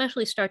Trek,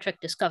 especially Star Trek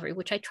Discovery,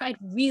 which I tried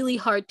really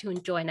hard to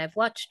enjoy, and I've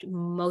watched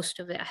most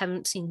of it. I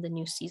haven't seen the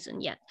new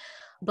season yet,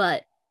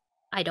 but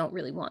I don't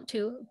really want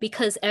to,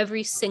 because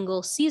every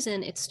single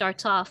season it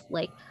starts off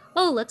like,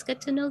 oh, let's get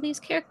to know these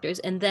characters,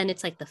 and then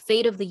it's like the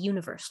fate of the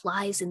universe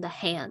lies in the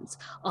hands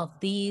of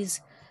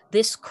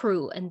this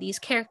crew and these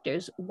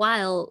characters,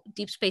 while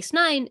Deep Space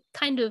Nine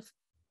kind of,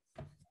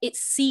 it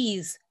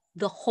sees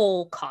the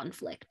whole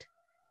conflict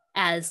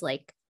as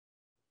like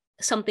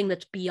something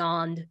that's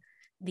beyond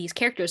these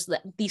characters,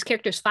 that these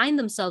characters find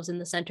themselves in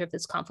the center of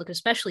this conflict,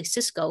 especially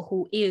Sisko,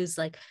 who is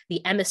like the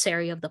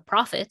emissary of the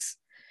prophets,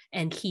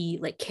 and he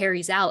like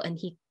carries out and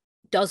he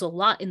does a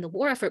lot in the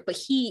war effort, but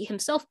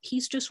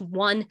he's just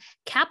one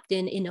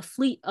captain in a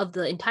fleet of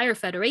the entire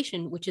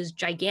Federation, which is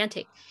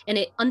gigantic, and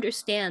it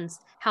understands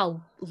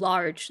how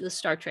large the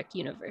Star Trek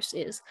universe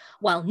is.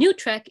 While New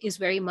Trek is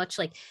very much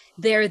like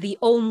they're the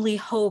only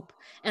hope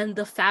and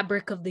the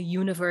fabric of the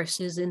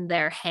universe is in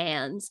their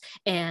hands,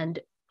 and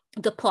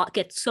the plot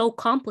gets so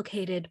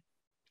complicated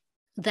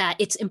that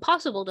it's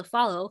impossible to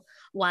follow.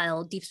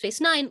 While Deep Space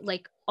Nine,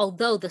 like,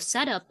 although the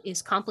setup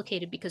is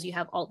complicated because you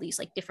have all these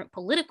like different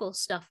political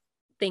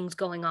things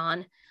going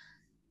on,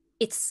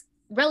 it's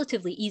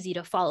relatively easy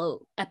to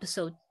follow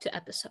episode to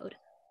episode.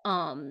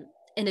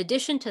 In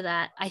addition to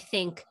that, I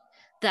think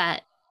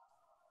that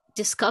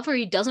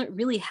Discovery doesn't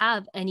really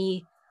have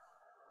any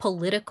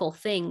political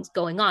things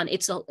going on.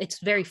 It's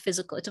very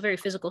physical. It's a very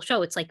physical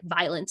show. It's like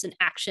violence and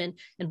action,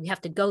 and we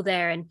have to go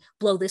there and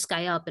blow this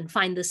guy up and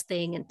find this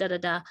thing and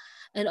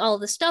and all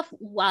this stuff,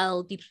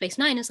 while Deep Space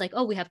Nine is like,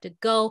 oh, we have to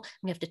go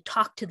and we have to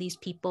talk to these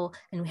people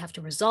and we have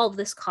to resolve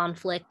this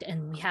conflict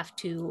and we have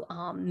to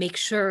make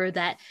sure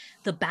that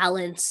the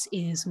balance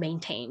is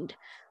maintained,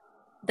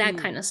 that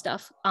kind of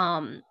stuff.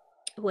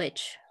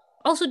 Which,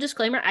 also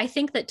disclaimer, I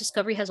think that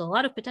Discovery has a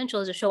lot of potential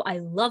as a show. I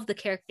love the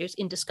characters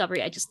in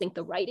Discovery. I just think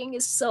the writing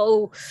is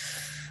so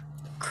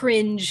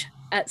cringe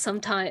at some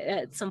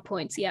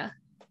points. Yeah.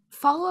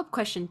 Follow-up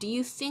question. Do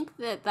you think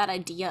that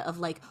idea of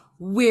like,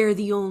 we're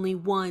the only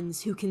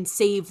ones who can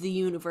save the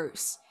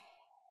universe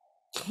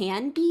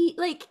can be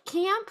like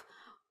camp?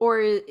 Or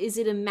is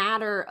it a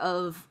matter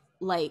of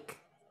like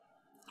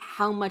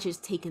how much is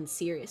taken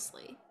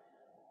seriously?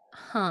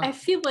 I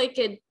feel like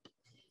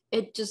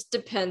it just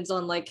depends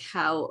on like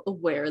how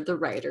aware the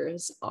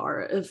writers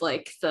are of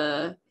like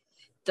the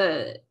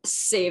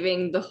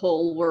saving the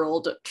whole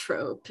world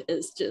trope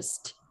is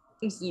just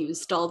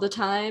used all the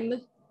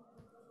time.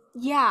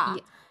 Yeah,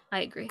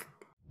 I agree.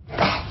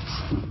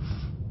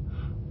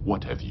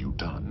 What have you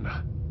done?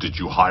 Did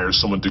you hire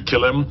someone to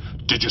kill him?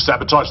 Did you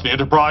sabotage the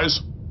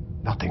Enterprise?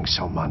 Nothing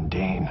so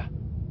mundane.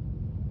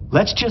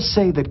 Let's just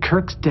say that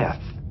Kirk's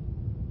death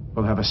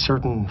will have a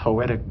certain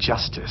poetic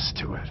justice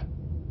to it.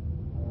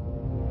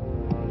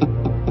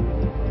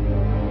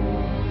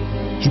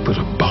 He put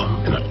a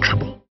bomb in a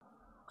Tribble.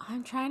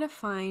 I'm trying to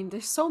find.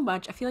 There's so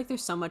much. I feel like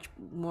there's so much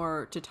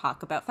more to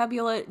talk about.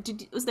 Fabiola,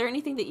 was there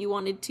anything that you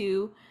wanted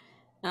to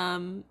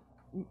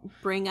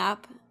bring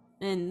up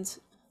and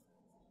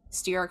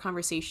steer our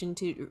conversation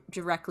to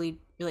directly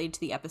related to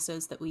the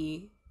episodes that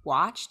we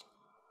watched?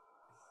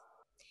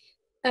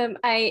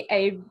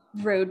 I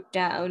wrote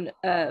down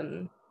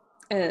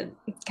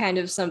kind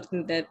of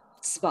something that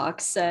Spock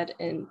said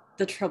in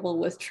The Trouble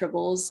with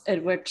Tribbles,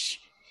 in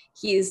which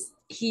he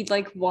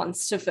like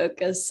wants to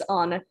focus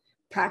on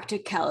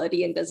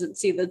practicality and doesn't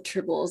see the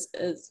Tribbles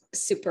as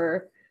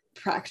super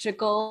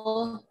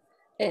practical.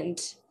 And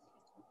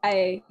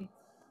I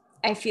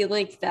feel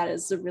like that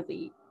is a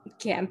really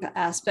camp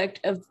aspect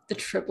of the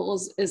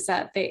Tribbles, is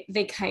that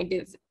they kind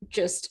of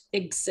just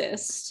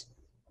exist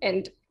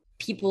and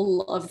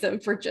people love them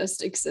for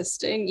just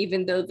existing,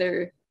 even though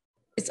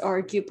it's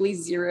arguably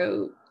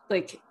zero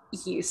like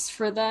use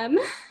for them.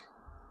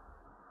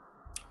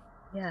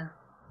 Yeah.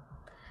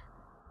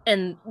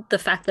 And the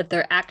fact that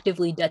they're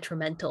actively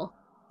detrimental,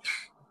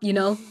 you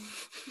know?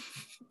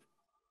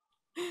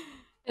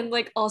 And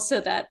like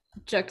also that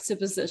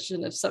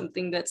juxtaposition of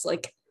something that's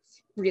like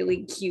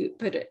really cute,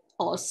 but it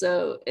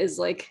also is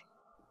like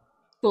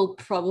will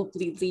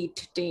probably lead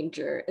to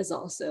danger, is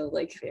also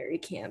like very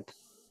camp.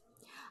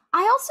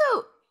 I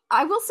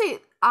will say,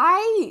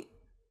 I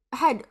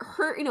had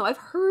heard, I've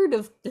heard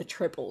of the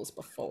Tribbles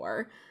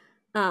before.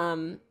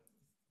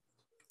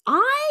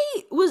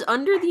 I was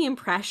under the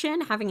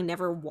impression, having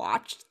never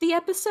watched the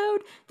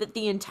episode, that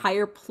the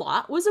entire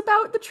plot was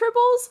about the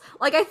Tribbles.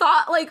 Like, I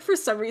thought, like, for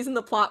some reason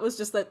the plot was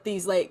just that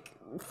these, like,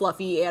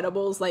 fluffy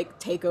animals, like,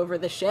 take over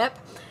the ship.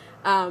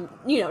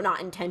 Not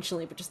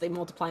intentionally, but just they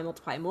multiply.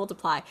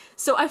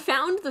 So I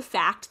found the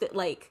fact that,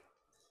 like,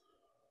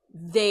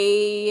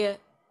 they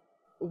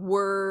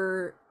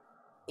were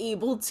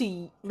able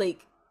to,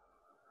 like,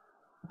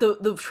 the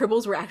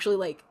Tribbles were actually,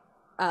 like,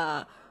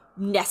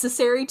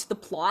 necessary to the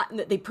plot, and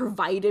that they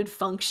provided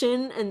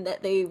function, and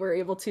that they were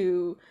able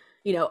to,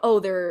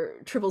 their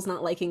Tribbles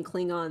not liking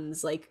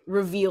Klingons, like,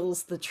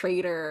 reveals the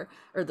traitor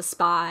or the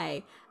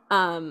spy.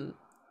 I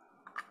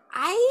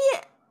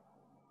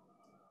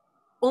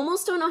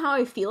almost don't know how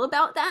I feel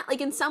about that. Like,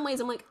 in some ways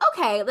I'm like,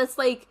 okay, that's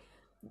like,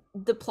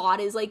 the plot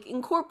is like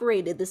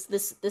incorporated,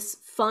 this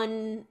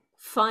fun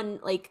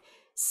like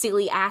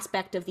silly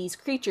aspect of these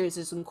creatures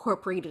is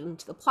incorporated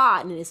into the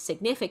plot and it is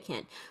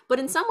significant. But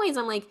in some ways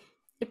I'm like,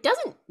 it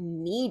doesn't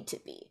need to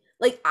be.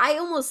 Like, I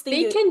almost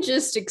think they can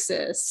just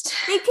exist.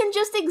 They can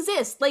just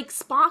exist. Like,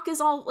 Spock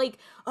is all like,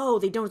 oh,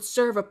 they don't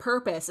serve a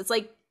purpose. It's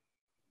like,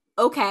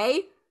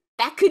 okay,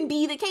 that could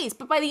be the case,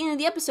 but by the end of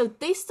the episode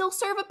they still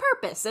serve a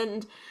purpose.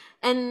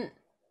 And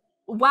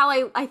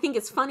while I think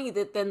it's funny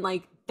that then,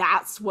 like,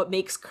 that's what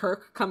makes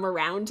Kirk come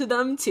around to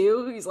them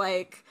too. He's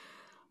like,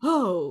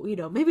 oh,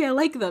 maybe I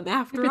like them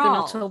after maybe all. They're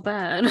not so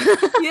bad.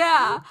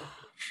 Yeah.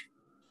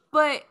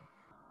 But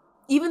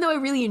even though I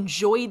really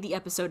enjoyed the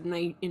episode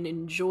and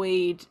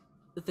enjoyed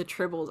the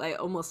Tribbles, I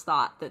almost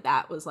thought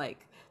that was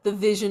like the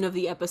vision of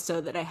the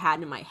episode that I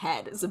had in my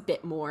head is a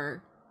bit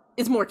more,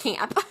 is more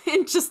camp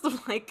and just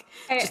like,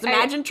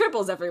 imagine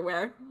Tribbles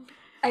everywhere.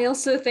 I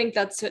also think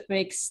that's what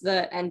makes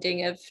the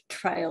ending of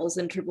Trials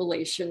and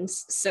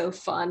Tribble-ations so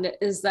fun,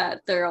 is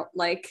that they're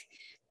like,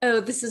 oh,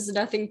 this has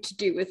nothing to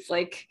do with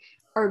like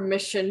our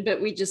mission,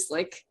 but we just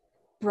like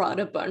brought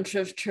a bunch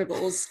of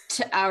Tribbles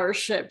to our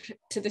ship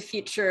to the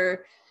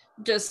future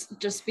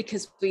just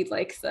because we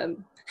like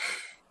them.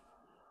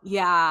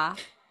 Yeah.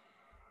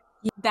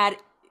 That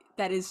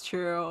is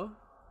true.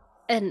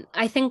 And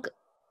I think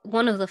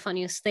one of the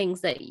funniest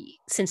things that,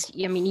 since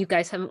I mean you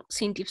guys haven't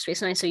seen Deep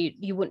Space Nine, so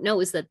you wouldn't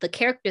know, is that the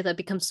character that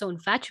becomes so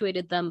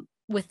infatuated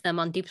with them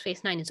on Deep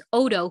Space Nine is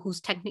Odo,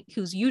 who's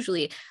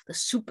usually the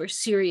super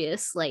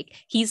serious, like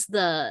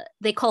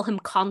they call him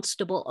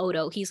Constable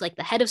Odo. He's like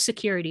the head of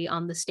security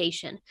on the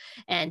station,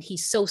 and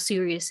he's so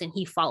serious and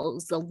he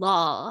follows the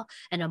law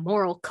and a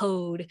moral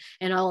code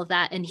and all of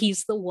that, and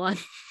he's the one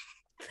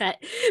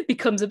that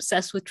becomes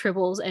obsessed with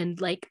Tribbles and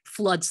like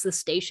floods the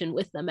station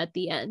with them at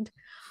the end,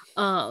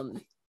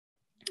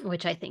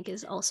 which I think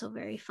is also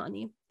very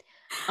funny.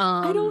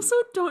 I also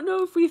don't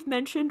know if we've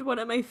mentioned one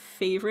of my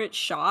favorite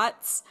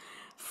shots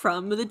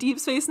from the Deep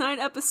Space Nine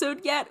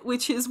episode yet,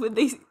 which is when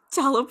they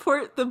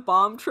teleport the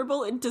bomb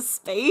Tribble into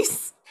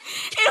space,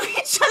 and we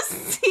just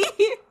see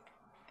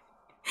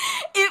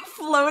it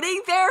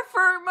floating there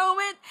for a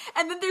moment,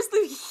 and then there's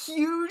the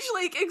huge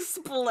like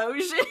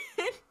explosion.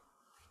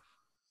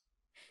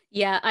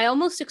 Yeah, I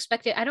almost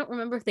expected, I don't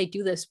remember if they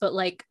do this, but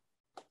like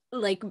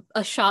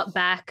a shot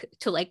back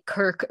to like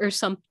Kirk or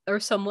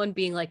someone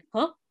being like,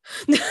 huh?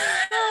 No,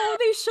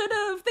 they should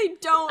have. They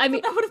don't. I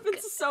mean, that would have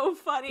been so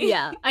funny.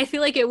 Yeah, I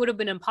feel like it would have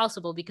been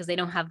impossible because they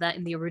don't have that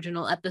in the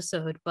original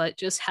episode, but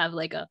just have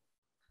like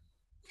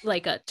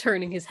a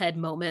turning his head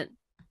moment.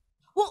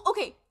 Well,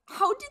 okay,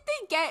 how did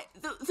they get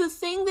the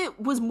thing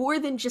that was more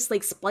than just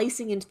like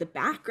splicing into the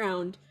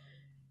background,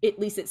 at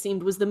least it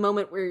seemed, was the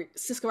moment where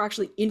Cisco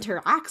actually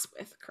interacts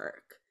with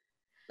Kirk.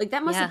 Like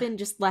that must have been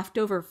just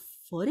leftover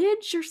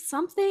footage or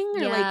something,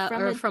 or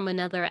like from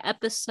another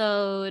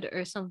episode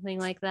or something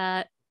like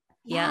that.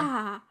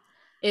 Yeah.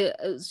 It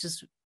was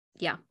just,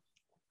 yeah.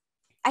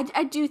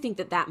 I do think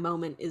that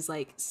moment is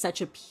like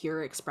such a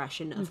pure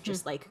expression of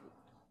just like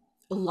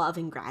love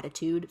and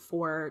gratitude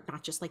for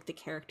not just like the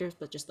characters,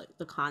 but just like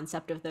the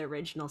concept of the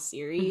original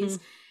series,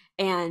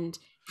 and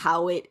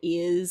how it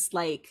is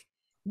like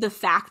the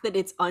fact that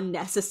it's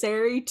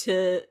unnecessary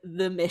to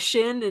the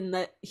mission, and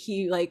that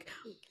he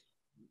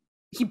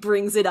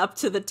brings it up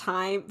to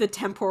the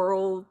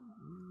temporal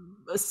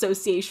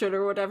association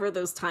or whatever,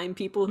 those time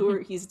people who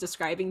he's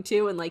describing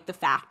to, and like the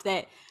fact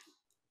that,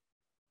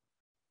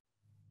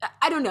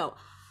 I don't know,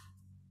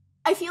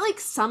 I feel like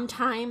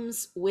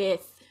sometimes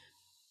with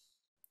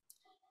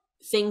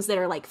things that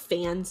are like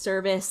fan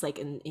service, like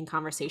in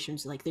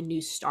conversations like the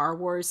new Star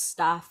Wars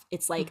stuff,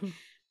 it's like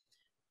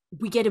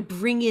we get to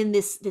bring in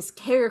this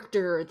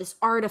character, this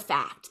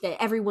artifact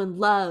that everyone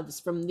loves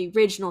from the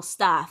original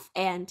stuff,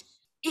 and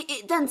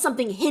then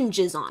something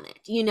hinges on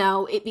it, you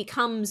know, it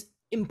becomes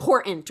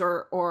important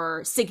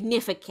or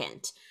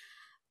significant,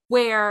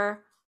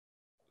 where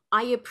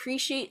I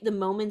appreciate the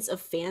moments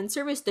of fan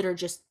service that are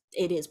just,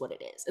 it is what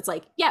it is. It's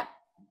like, yeah,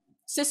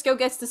 Cisco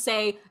gets to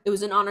say, it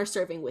was an honor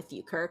serving with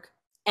you, Kirk.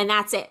 And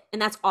that's it.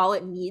 And that's all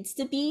it needs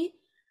to be.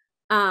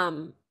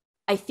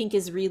 I think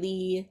is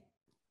really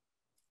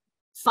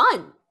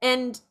fun.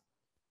 And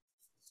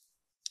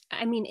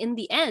I mean, in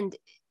the end,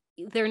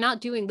 they're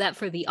not doing that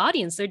for the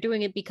audience. They're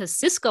doing it because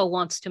Cisco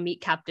wants to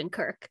meet Captain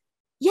Kirk.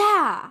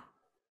 Yeah.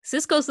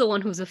 Cisco's the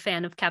one who's a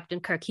fan of Captain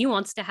Kirk. He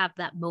wants to have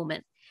that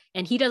moment.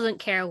 And he doesn't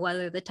care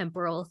whether the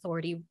temporal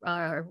authority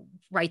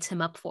writes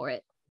him up for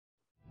it.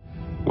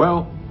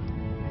 Well,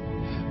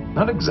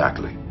 not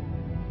exactly.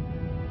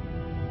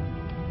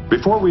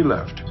 Before we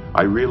left,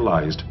 I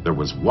realized there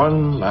was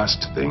one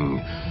last thing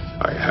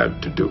I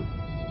had to do.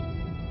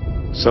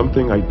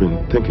 Something I'd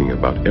been thinking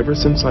about ever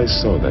since I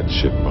saw that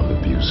ship on the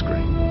view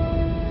screen.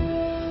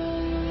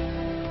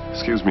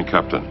 Excuse me,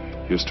 Captain.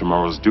 Here's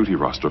tomorrow's duty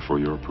roster for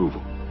your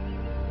approval.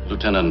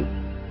 Lieutenant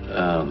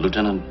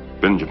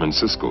Benjamin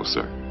Sisko,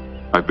 sir.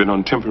 I've been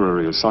on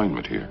temporary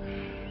assignment here.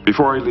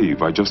 Before I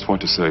leave, I just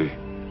want to say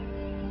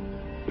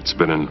it's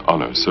been an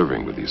honor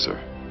serving with you, sir.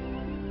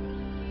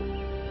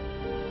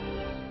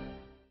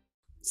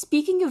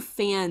 Speaking of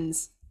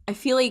fans, I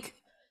feel like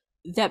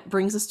that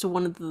brings us to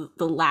one of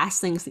the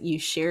last things that you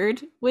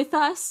shared with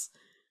us.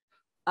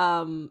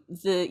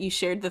 You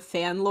shared the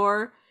fan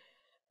lore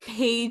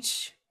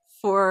page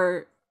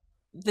for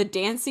the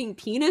dancing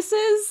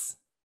penises.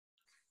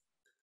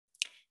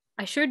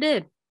 I sure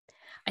did.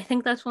 I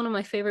think that's one of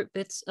my favorite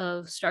bits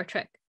of Star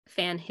Trek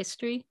fan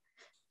history,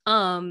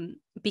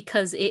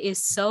 because it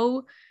is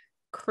so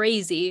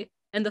crazy.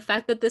 And the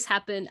fact that this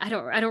happened, I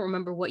don't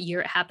remember what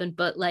year it happened,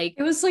 but like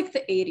it was like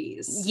the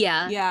 80s.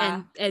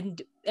 Yeah.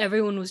 And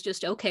everyone was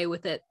just okay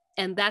with it.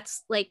 And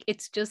that's like,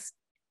 it's just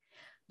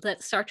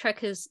that Star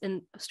Trek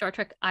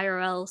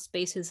IRL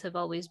spaces have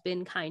always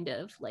been kind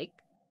of like,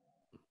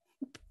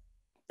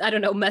 I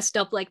don't know, messed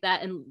up like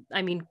that. And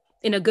I mean,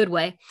 in a good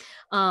way.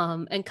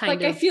 And kind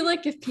like, of, I feel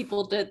like if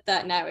people did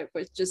that now, it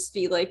would just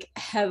be like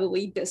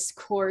heavily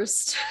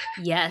discoursed.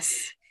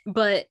 Yes.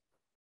 But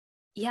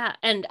yeah,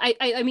 and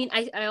I mean,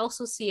 I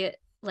also see it,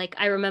 like,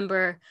 I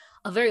remember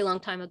a very long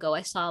time ago,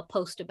 I saw a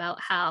post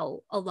about how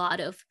a lot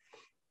of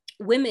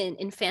women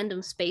in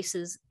fandom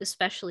spaces,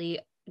 especially,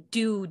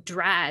 do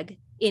drag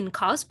in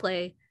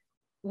cosplay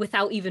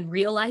without even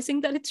realizing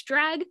that it's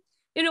drag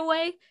in a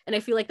way. And I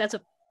feel like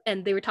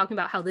and they were talking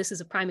about how this is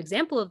a prime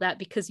example of that,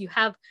 because you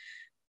have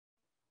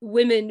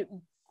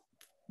women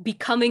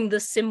becoming the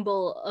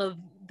symbol of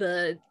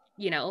the,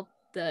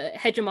 the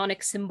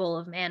hegemonic symbol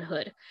of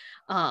manhood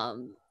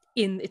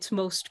in its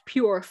most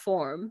pure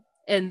form.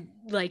 And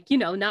like,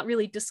 not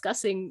really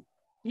discussing,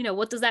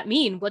 what does that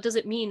mean? What does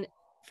it mean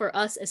for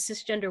us as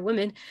cisgender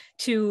women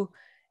to,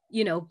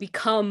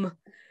 become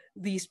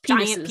these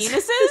penises? Giant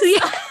penises?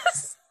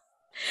 Yes.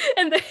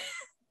 And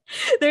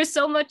there's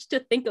so much to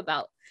think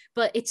about,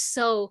 but it's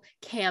so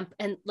camp,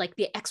 and like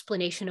the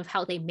explanation of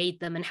how they made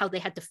them and how they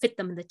had to fit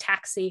them in the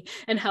taxi,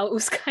 and how it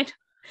was kind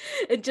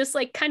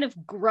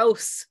of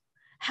gross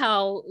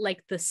how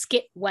like the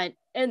skit went.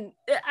 And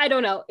I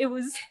don't know,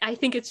 I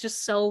think it's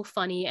just so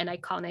funny and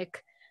iconic.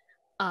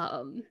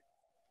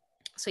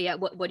 So yeah,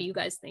 what do you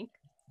guys think?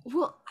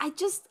 Well, I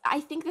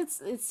think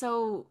it's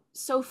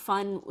so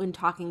fun when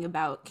talking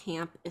about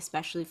camp,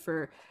 especially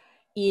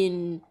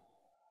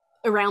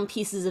around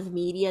pieces of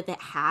media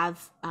that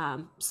have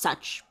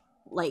such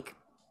like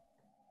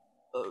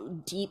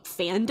deep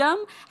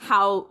fandom,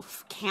 how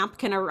camp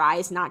can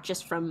arise not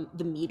just from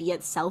the media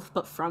itself,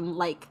 but from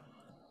like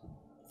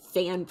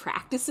fan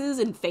practices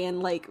and fan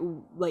like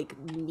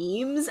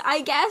memes,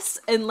 I guess.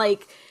 And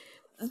like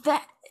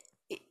that,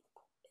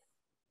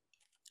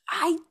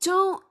 I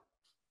don't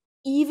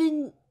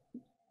even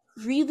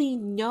really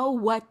know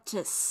what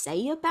to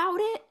say about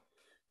it,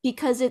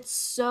 because it's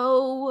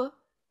so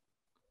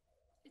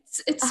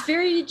it's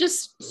very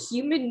just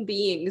human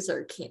beings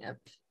are camp.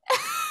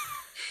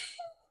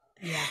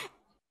 Yeah.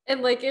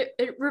 And like it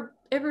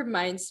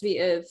reminds me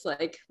of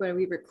like when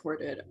we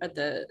recorded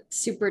the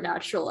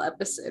Supernatural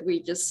episode,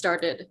 we just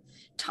started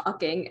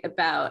talking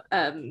about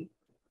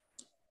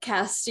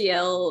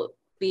Castiel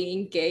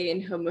being gay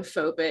and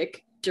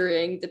homophobic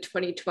during the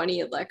 2020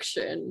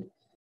 election.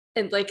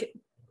 And like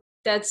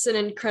that's an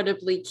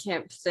incredibly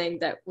camp thing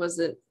that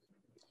wasn't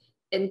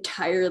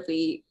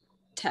entirely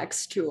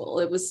textual.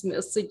 It was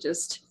mostly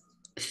just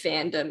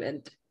fandom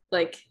and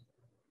like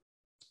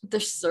the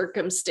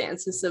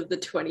circumstances of the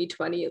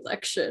 2020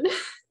 election.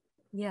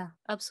 Yeah,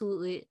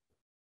 absolutely.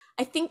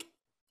 I think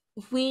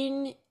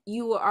when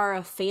you are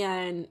a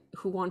fan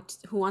who wants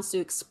to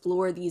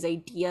explore these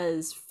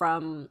ideas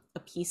from a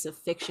piece of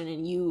fiction,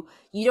 and you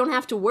don't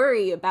have to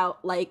worry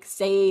about like,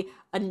 say,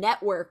 a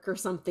network or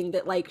something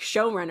that like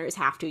showrunners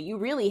have to. You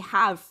really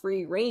have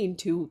free reign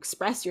to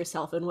express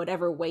yourself in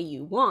whatever way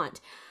you want.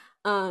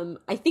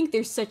 I think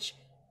there's such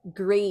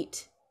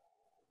great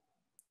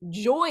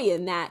joy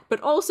in that,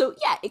 but also,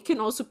 yeah, it can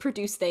also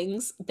produce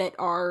things that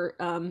are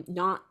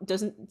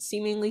doesn't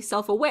seemingly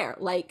self-aware,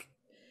 like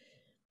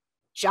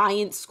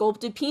giant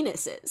sculpted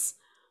penises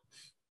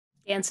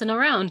dancing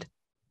around.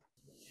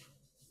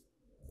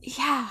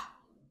 Yeah.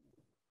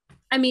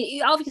 I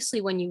mean,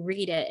 obviously when you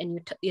read it and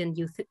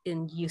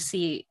you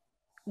see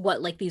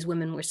what like these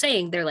women were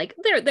saying,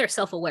 they're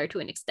self-aware to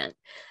an extent.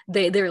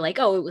 They're like,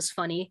 oh, it was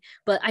funny.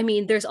 But I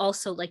mean, there's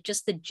also like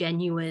just the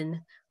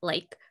genuine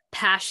like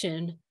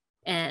passion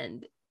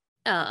and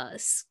not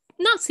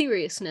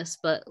seriousness,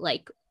 but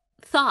like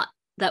thought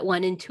that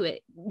went into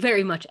it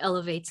very much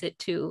elevates it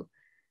to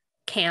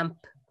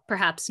camp,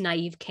 perhaps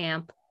naive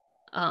camp.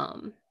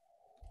 But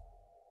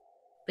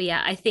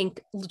yeah, I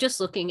think just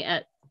looking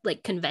at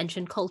like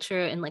convention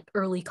culture and like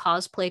early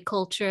cosplay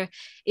culture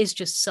is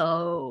just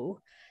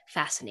so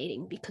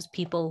fascinating, because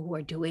people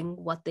were doing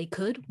what they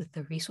could with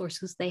the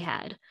resources they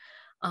had.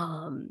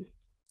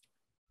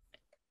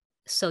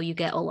 So you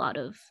get a lot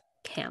of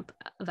camp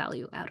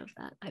value out of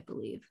that, I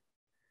believe.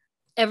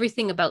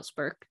 Everything about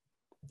Kirk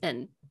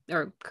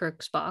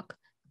Spock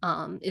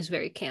is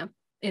very camp,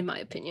 in my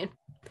opinion.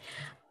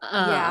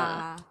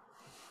 Yeah.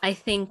 I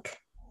think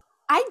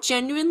I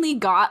genuinely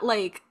got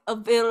like a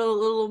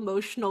little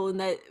emotional in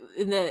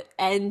the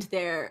end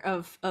there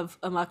of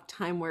Amok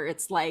Time, where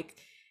it's like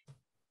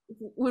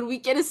when we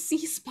get to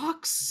see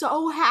Spock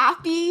so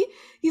happy,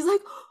 he's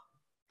like,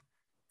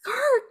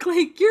 Kirk,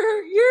 like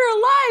you're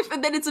alive,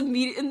 and then it's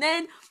immediate,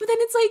 but then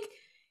it's like,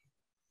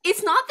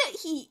 it's not that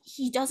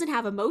he doesn't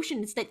have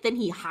emotion, it's that then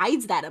he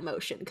hides that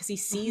emotion because he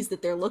sees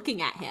that they're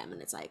looking at him,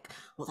 and it's like,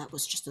 well, that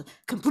was just a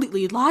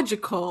completely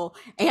logical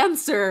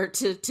answer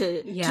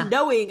to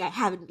knowing I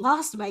haven't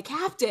lost my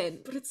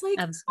captain. But it's like,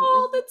 absolutely.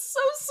 Oh, that's so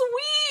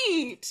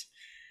sweet.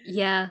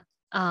 Yeah.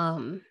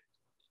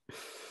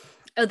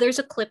 There's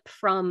a clip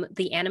from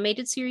the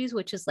animated series,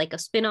 which is like a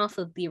spin-off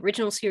of the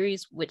original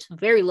series, which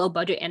very low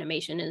budget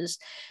animation, is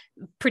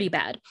pretty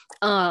bad.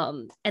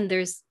 And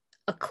there's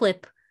a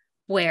clip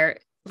where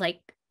like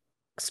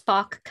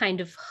Spock kind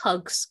of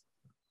hugs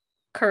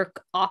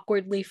Kirk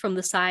awkwardly from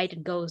the side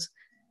and goes,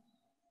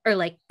 or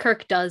like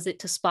Kirk does it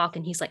to Spock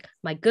and he's like,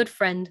 my good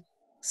friend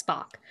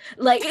Spock.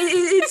 Like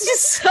it's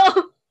just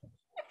so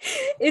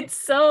it's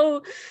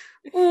so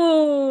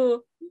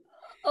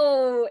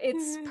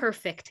it's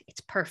perfect.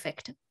 It's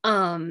perfect.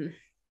 And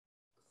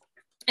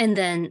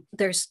then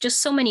there's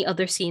just so many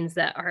other scenes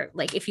that are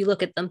like, if you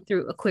look at them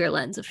through a queer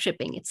lens of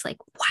shipping, it's like,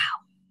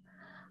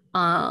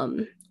 wow.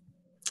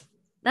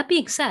 That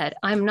being said,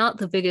 I'm not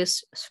the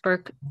biggest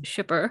Spurk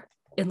shipper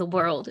in the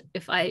world,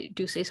 if I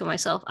do say so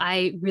myself.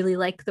 I really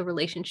like the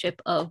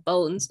relationship of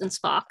Bones and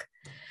Spock,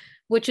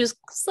 which is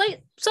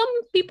some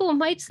people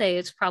might say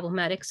it's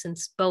problematic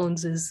since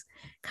Bones is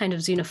kind of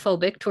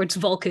xenophobic towards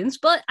Vulcans,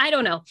 but I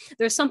don't know.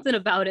 There's something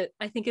about it.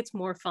 I think it's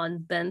more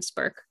fun than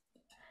Spurk.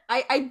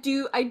 I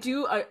do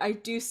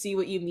see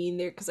what you mean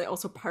there, because I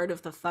also, part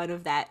of the fun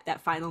of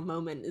that final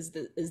moment is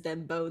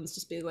them Bones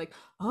just being like,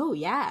 oh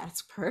yeah,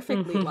 it's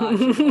perfectly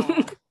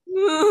logical.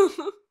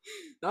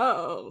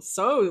 Oh,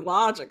 so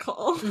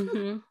logical.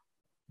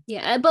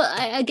 Yeah, but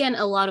again,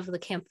 a lot of the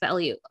camp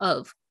value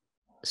of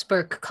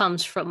Spurk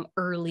comes from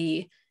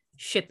early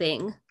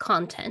shipping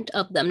content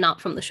of them,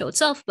 not from the show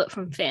itself, but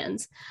from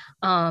fans.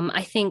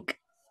 I think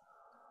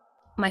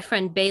my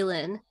friend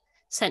Balin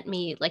sent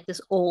me like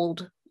this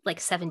old like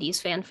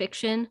 70s fan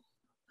fiction,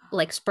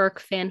 like Spurk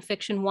fan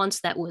fiction once,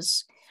 that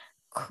was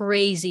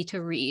crazy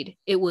to read.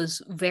 It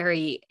was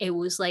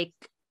like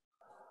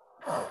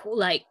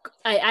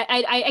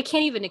I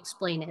can't even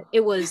explain it.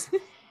 It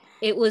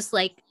was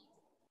like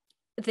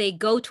they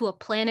go to a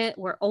planet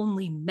where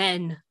only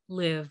men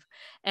live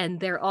and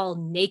they're all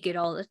naked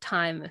all the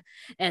time,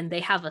 and they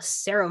have a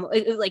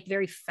ceremony, like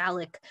very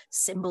phallic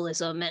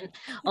symbolism and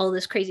all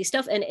this crazy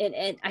stuff, and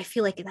I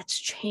feel like that's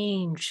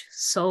changed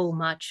so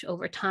much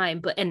over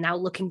time, and now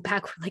looking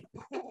back, we're like,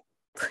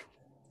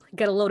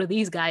 get a load of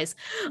these guys.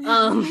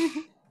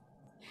 I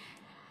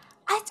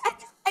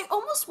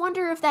almost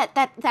wonder if that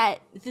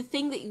the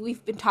thing that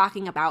we've been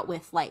talking about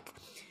with like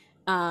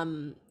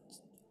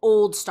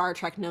old Star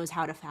Trek knows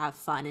how to have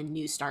fun and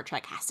new Star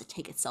Trek has to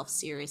take itself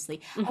seriously.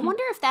 I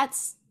wonder if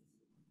that's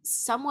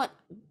somewhat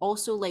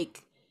also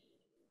like,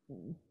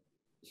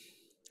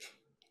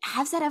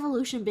 has that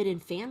evolution been in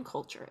fan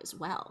culture as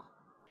well?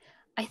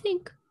 I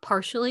think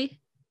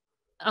partially.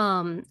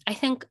 I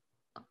think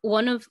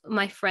one of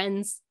my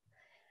friends'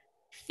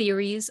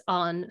 theories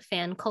on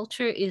fan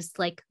culture is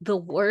like, the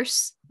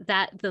worse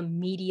that the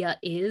media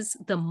is,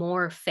 the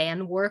more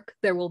fan work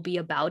there will be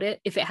about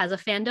it if it has a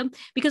fandom,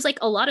 because like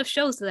a lot of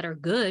shows that are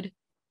good,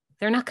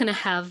 they're not going to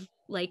have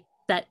like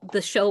that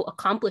the show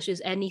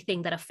accomplishes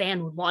anything that a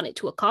fan would want it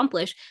to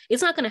accomplish.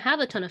 It's not going to have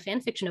a ton of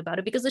fan fiction about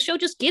it because the show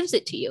just gives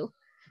it to you.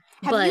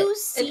 Have you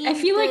seen I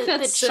feel like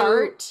that's the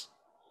chart?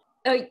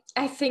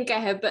 I think I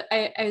have, but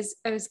I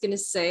was gonna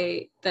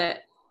say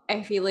that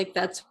I feel like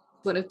that's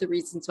one of the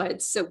reasons why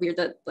it's so weird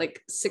that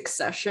like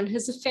Succession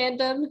has a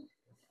fandom,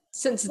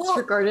 since it's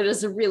regarded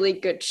as a really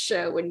good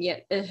show, and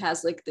yet it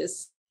has like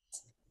this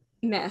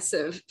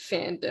massive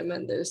fandom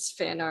and there's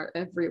fan art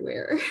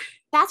everywhere.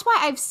 That's why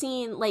I've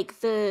seen like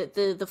the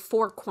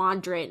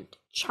 4-quadrant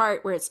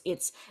chart where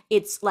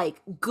it's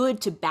like good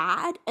to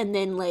bad and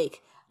then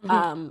like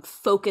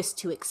focused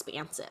to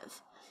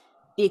expansive,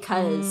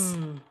 because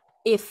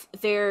if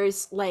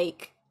there's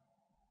like,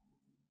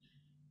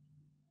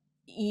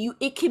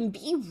 it can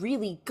be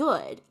really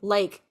good,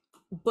 like,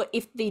 but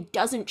if they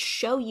doesn't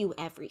show you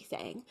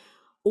everything,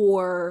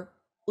 or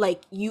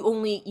like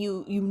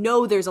you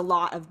know there's a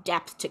lot of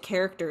depth to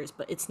characters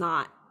but it's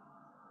not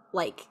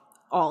like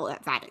all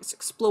that is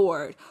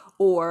explored,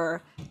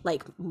 or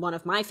like one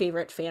of my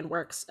favorite fan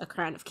works, A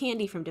Crown of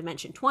Candy from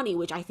Dimension 20,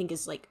 which I think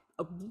is like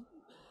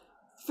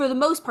for the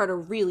most part a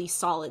really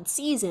solid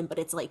season, but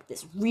it's like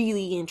this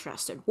really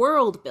interesting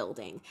world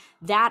building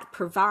that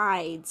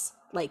provides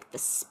like the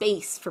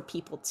space for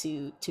people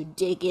to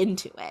dig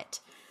into it.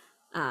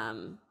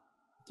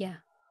 Yeah.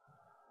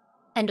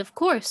 And of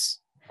course,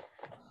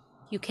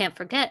 you can't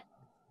forget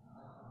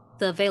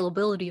the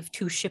availability of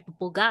 2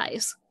 shippable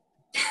guys.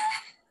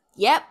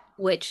 Yep.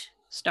 Which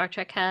Star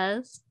Trek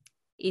has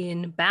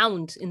in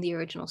Bound in the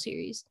original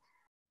series.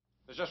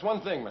 There's just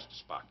one thing,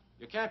 Mr. Spock.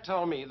 You can't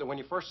tell me that when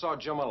you first saw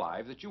Jim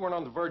alive that you weren't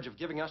on the verge of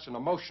giving us an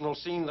emotional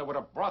scene that would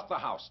have brought the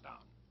house down.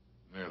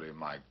 Merely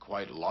my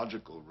quite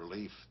logical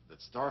relief that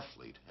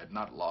Starfleet had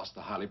not lost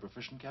the highly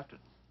proficient captain.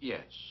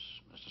 Yes,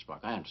 Mr. Spock,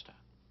 I understand.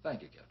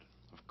 Thank you, Captain.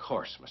 Of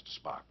course, Mr.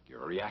 Spock.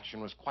 Your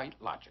reaction was quite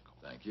logical.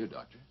 Thank you,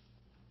 Doctor.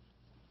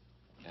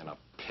 In a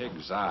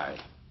pig's eye.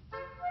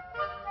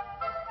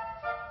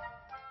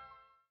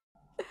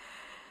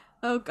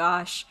 Oh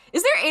gosh.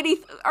 Is there any,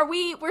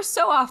 we're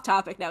so off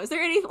topic now. Is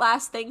there any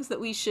last things that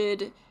we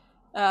should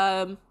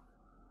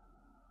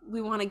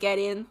we want to get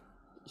in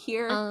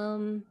here?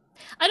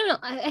 I don't know.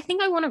 I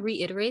think I want to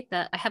reiterate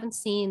that I haven't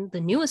seen the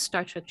newest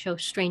Star Trek show,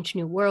 Strange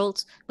New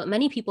Worlds, but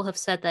many people have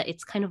said that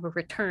it's kind of a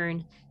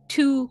return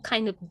to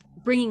kind of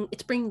bringing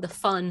the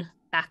fun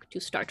back to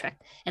Star Trek,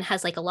 and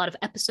has like a lot of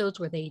episodes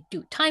where they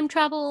do time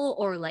travel,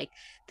 or like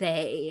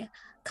they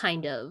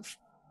kind of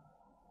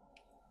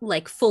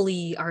like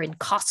fully are in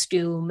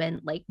costume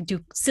and like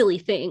do silly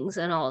things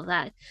and all of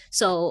that.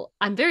 So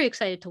I'm very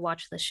excited to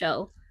watch the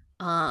show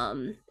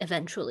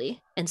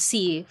eventually and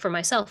see for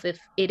myself if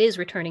it is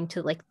returning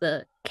to like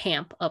the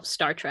camp of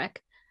Star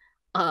Trek.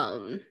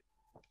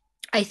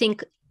 I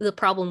think the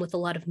problem with a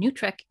lot of new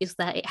Trek is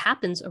that it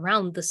happens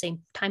around the same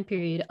time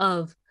period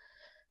of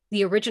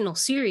the original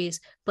series,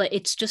 but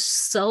it's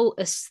just so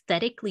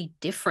aesthetically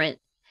different,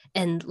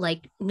 and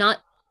like not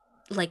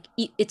like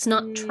it's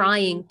not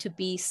trying to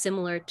be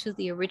similar to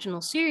the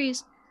original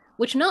series,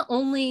 which not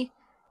only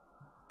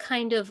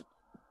kind of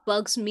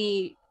bugs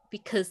me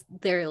because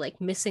they're like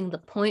missing the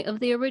point of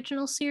the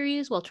original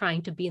series while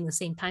trying to be in the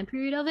same time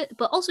period of it,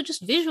 but also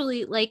just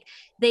visually, like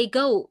they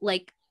go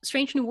like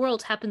Strange New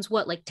Worlds happens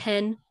like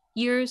 10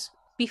 years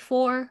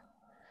before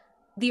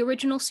the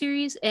original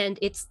series, and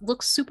it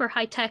looks super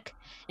high tech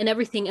and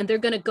everything, and they're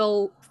gonna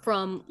go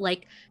from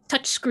like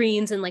touch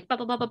screens and like blah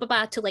blah blah blah blah,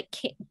 blah to like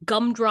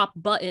gumdrop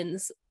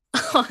buttons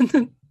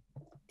on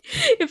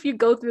if you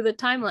go through the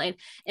timeline.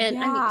 And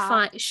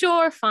I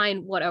mean,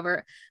 fine,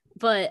 whatever.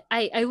 But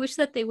I wish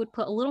that they would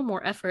put a little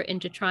more effort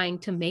into trying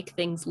to make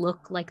things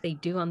look like they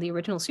do on the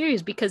original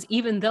series, because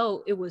even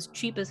though it was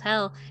cheap as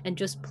hell and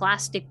just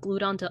plastic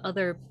glued onto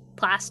other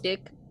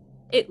plastic,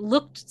 it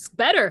looks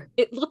better.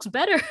 It looks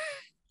better.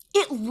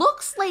 It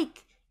looks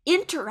like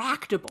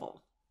interactable.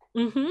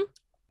 Mm-hmm.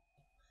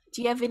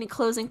 Do you have any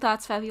closing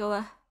thoughts,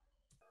 Fabiola?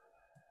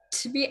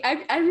 To me,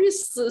 I'm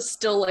just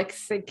still like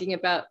thinking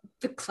about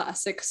the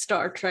classic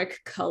Star Trek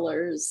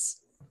colors.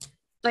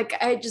 Like,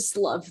 I just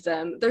love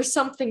them. There's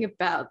something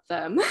about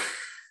them.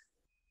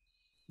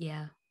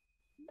 Yeah.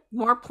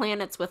 More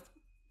planets with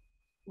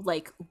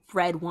like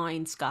red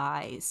wine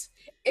skies.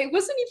 It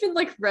wasn't even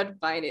like red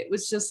wine. It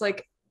was just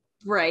like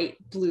bright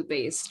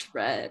blue-based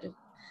red.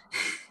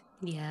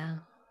 Yeah.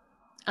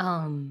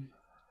 I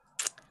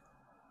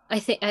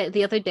think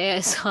the other day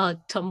I saw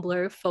a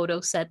Tumblr photo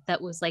set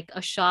that was like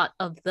a shot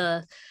of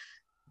the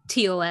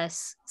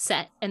TOS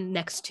set and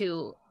next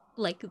to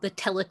like the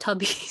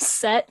Teletubbies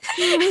set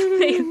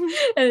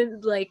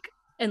and like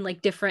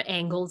different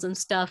angles and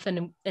stuff,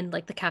 and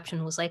like the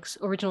caption was like,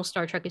 original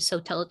Star Trek is so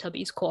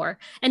Teletubbies core,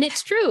 and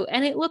it's true,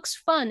 and it looks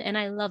fun and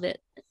I love it.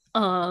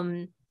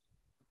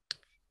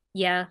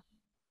 Yeah,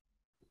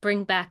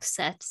 bring back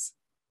sets,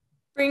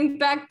 bring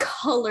back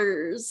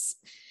colors,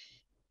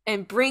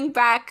 and bring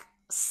back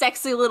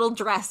sexy little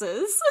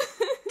dresses.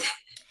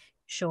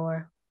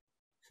 Sure.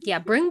 Yeah,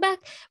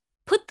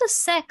 put the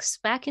sex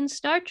back in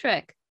Star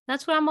Trek.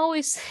 That's what I'm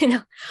always,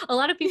 a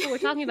lot of people were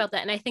talking about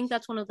that, and I think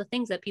that's one of the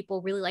things that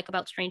people really like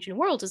about Strange New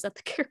Worlds is that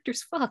the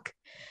characters fuck.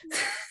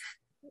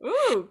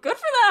 Ooh, good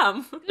for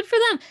them. Good for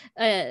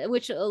them.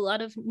 Which a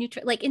lot of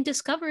like in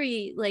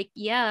Discovery, like,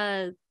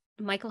 yeah,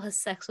 Michael has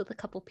sex with a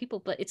couple people,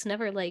 but it's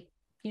never like,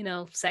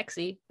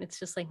 sexy. It's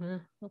just like,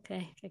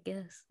 okay, I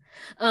guess.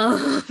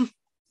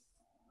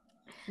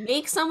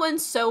 Make someone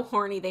so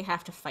horny they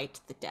have to fight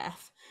to the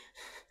death.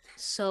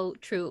 So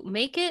true.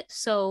 Make it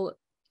so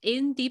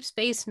in Deep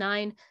Space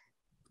Nine,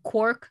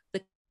 Quark,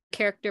 the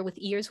character with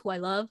ears who I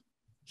love,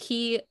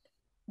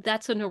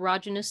 that's an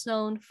erogenous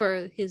zone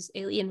for his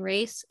alien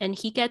race, and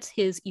he gets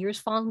his ears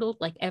fondled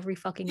like every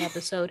fucking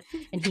episode,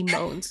 and he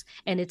moans,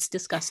 and it's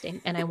disgusting,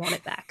 and I want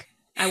it back.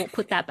 I will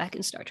put that back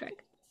in Star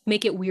Trek.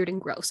 Make it weird and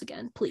gross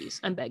again,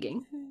 please. I'm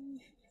begging.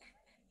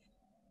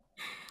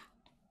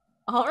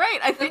 All right,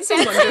 I think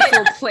that's a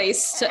wonderful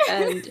place to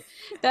end.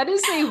 That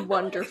is a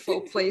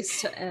wonderful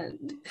place to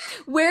end.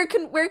 Where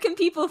can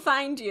people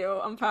find you,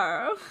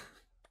 Amparo?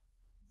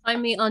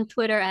 Find me on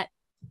Twitter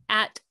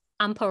at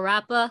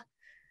Amparapa.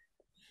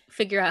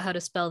 Figure out how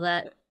to spell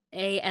that.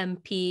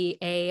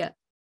 Ampar.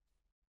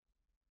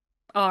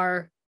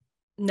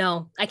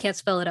 No, I can't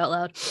spell it out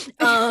loud.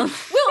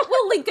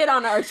 We'll link it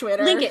on our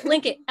Twitter.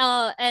 Link it.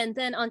 And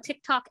then on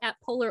TikTok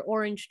at Polar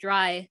Orange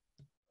Dry,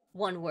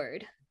 one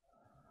word.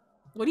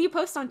 What do you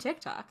post on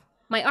TikTok?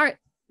 My art.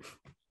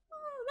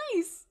 Oh,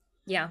 nice.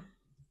 Yeah.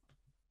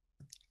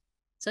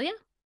 So yeah.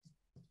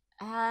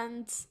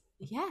 And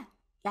yeah,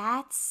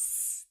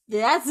 that's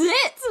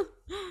it.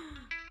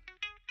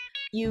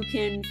 You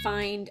can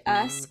find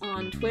us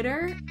on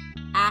Twitter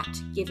at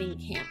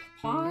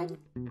GivingCampPod.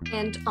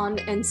 And on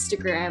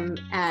Instagram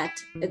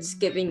at It's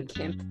Giving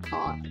Camp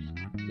Pod.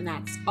 And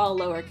that's all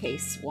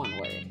lowercase, one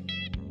word.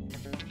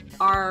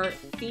 Our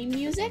theme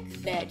music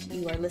that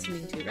you are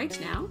listening to right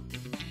now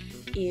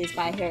is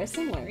by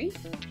Harrison Lurie.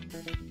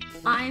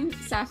 I'm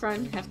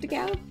Saffron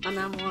Heftegeld, and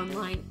I'm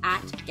online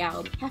at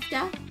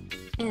GaldHefta.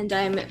 And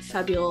I'm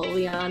Fabiola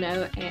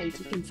Liano, and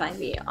you can find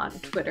me on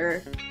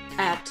Twitter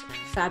at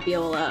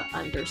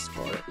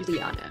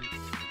Fabiola_Liano.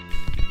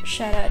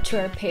 Shout out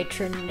to our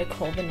patron,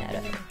 Nicole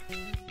Veneto.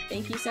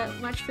 Thank you so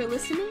much for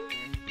listening,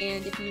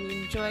 and if you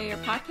enjoy our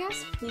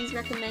podcast, please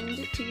recommend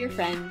it to your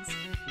friends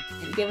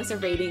and give us a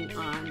rating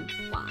online.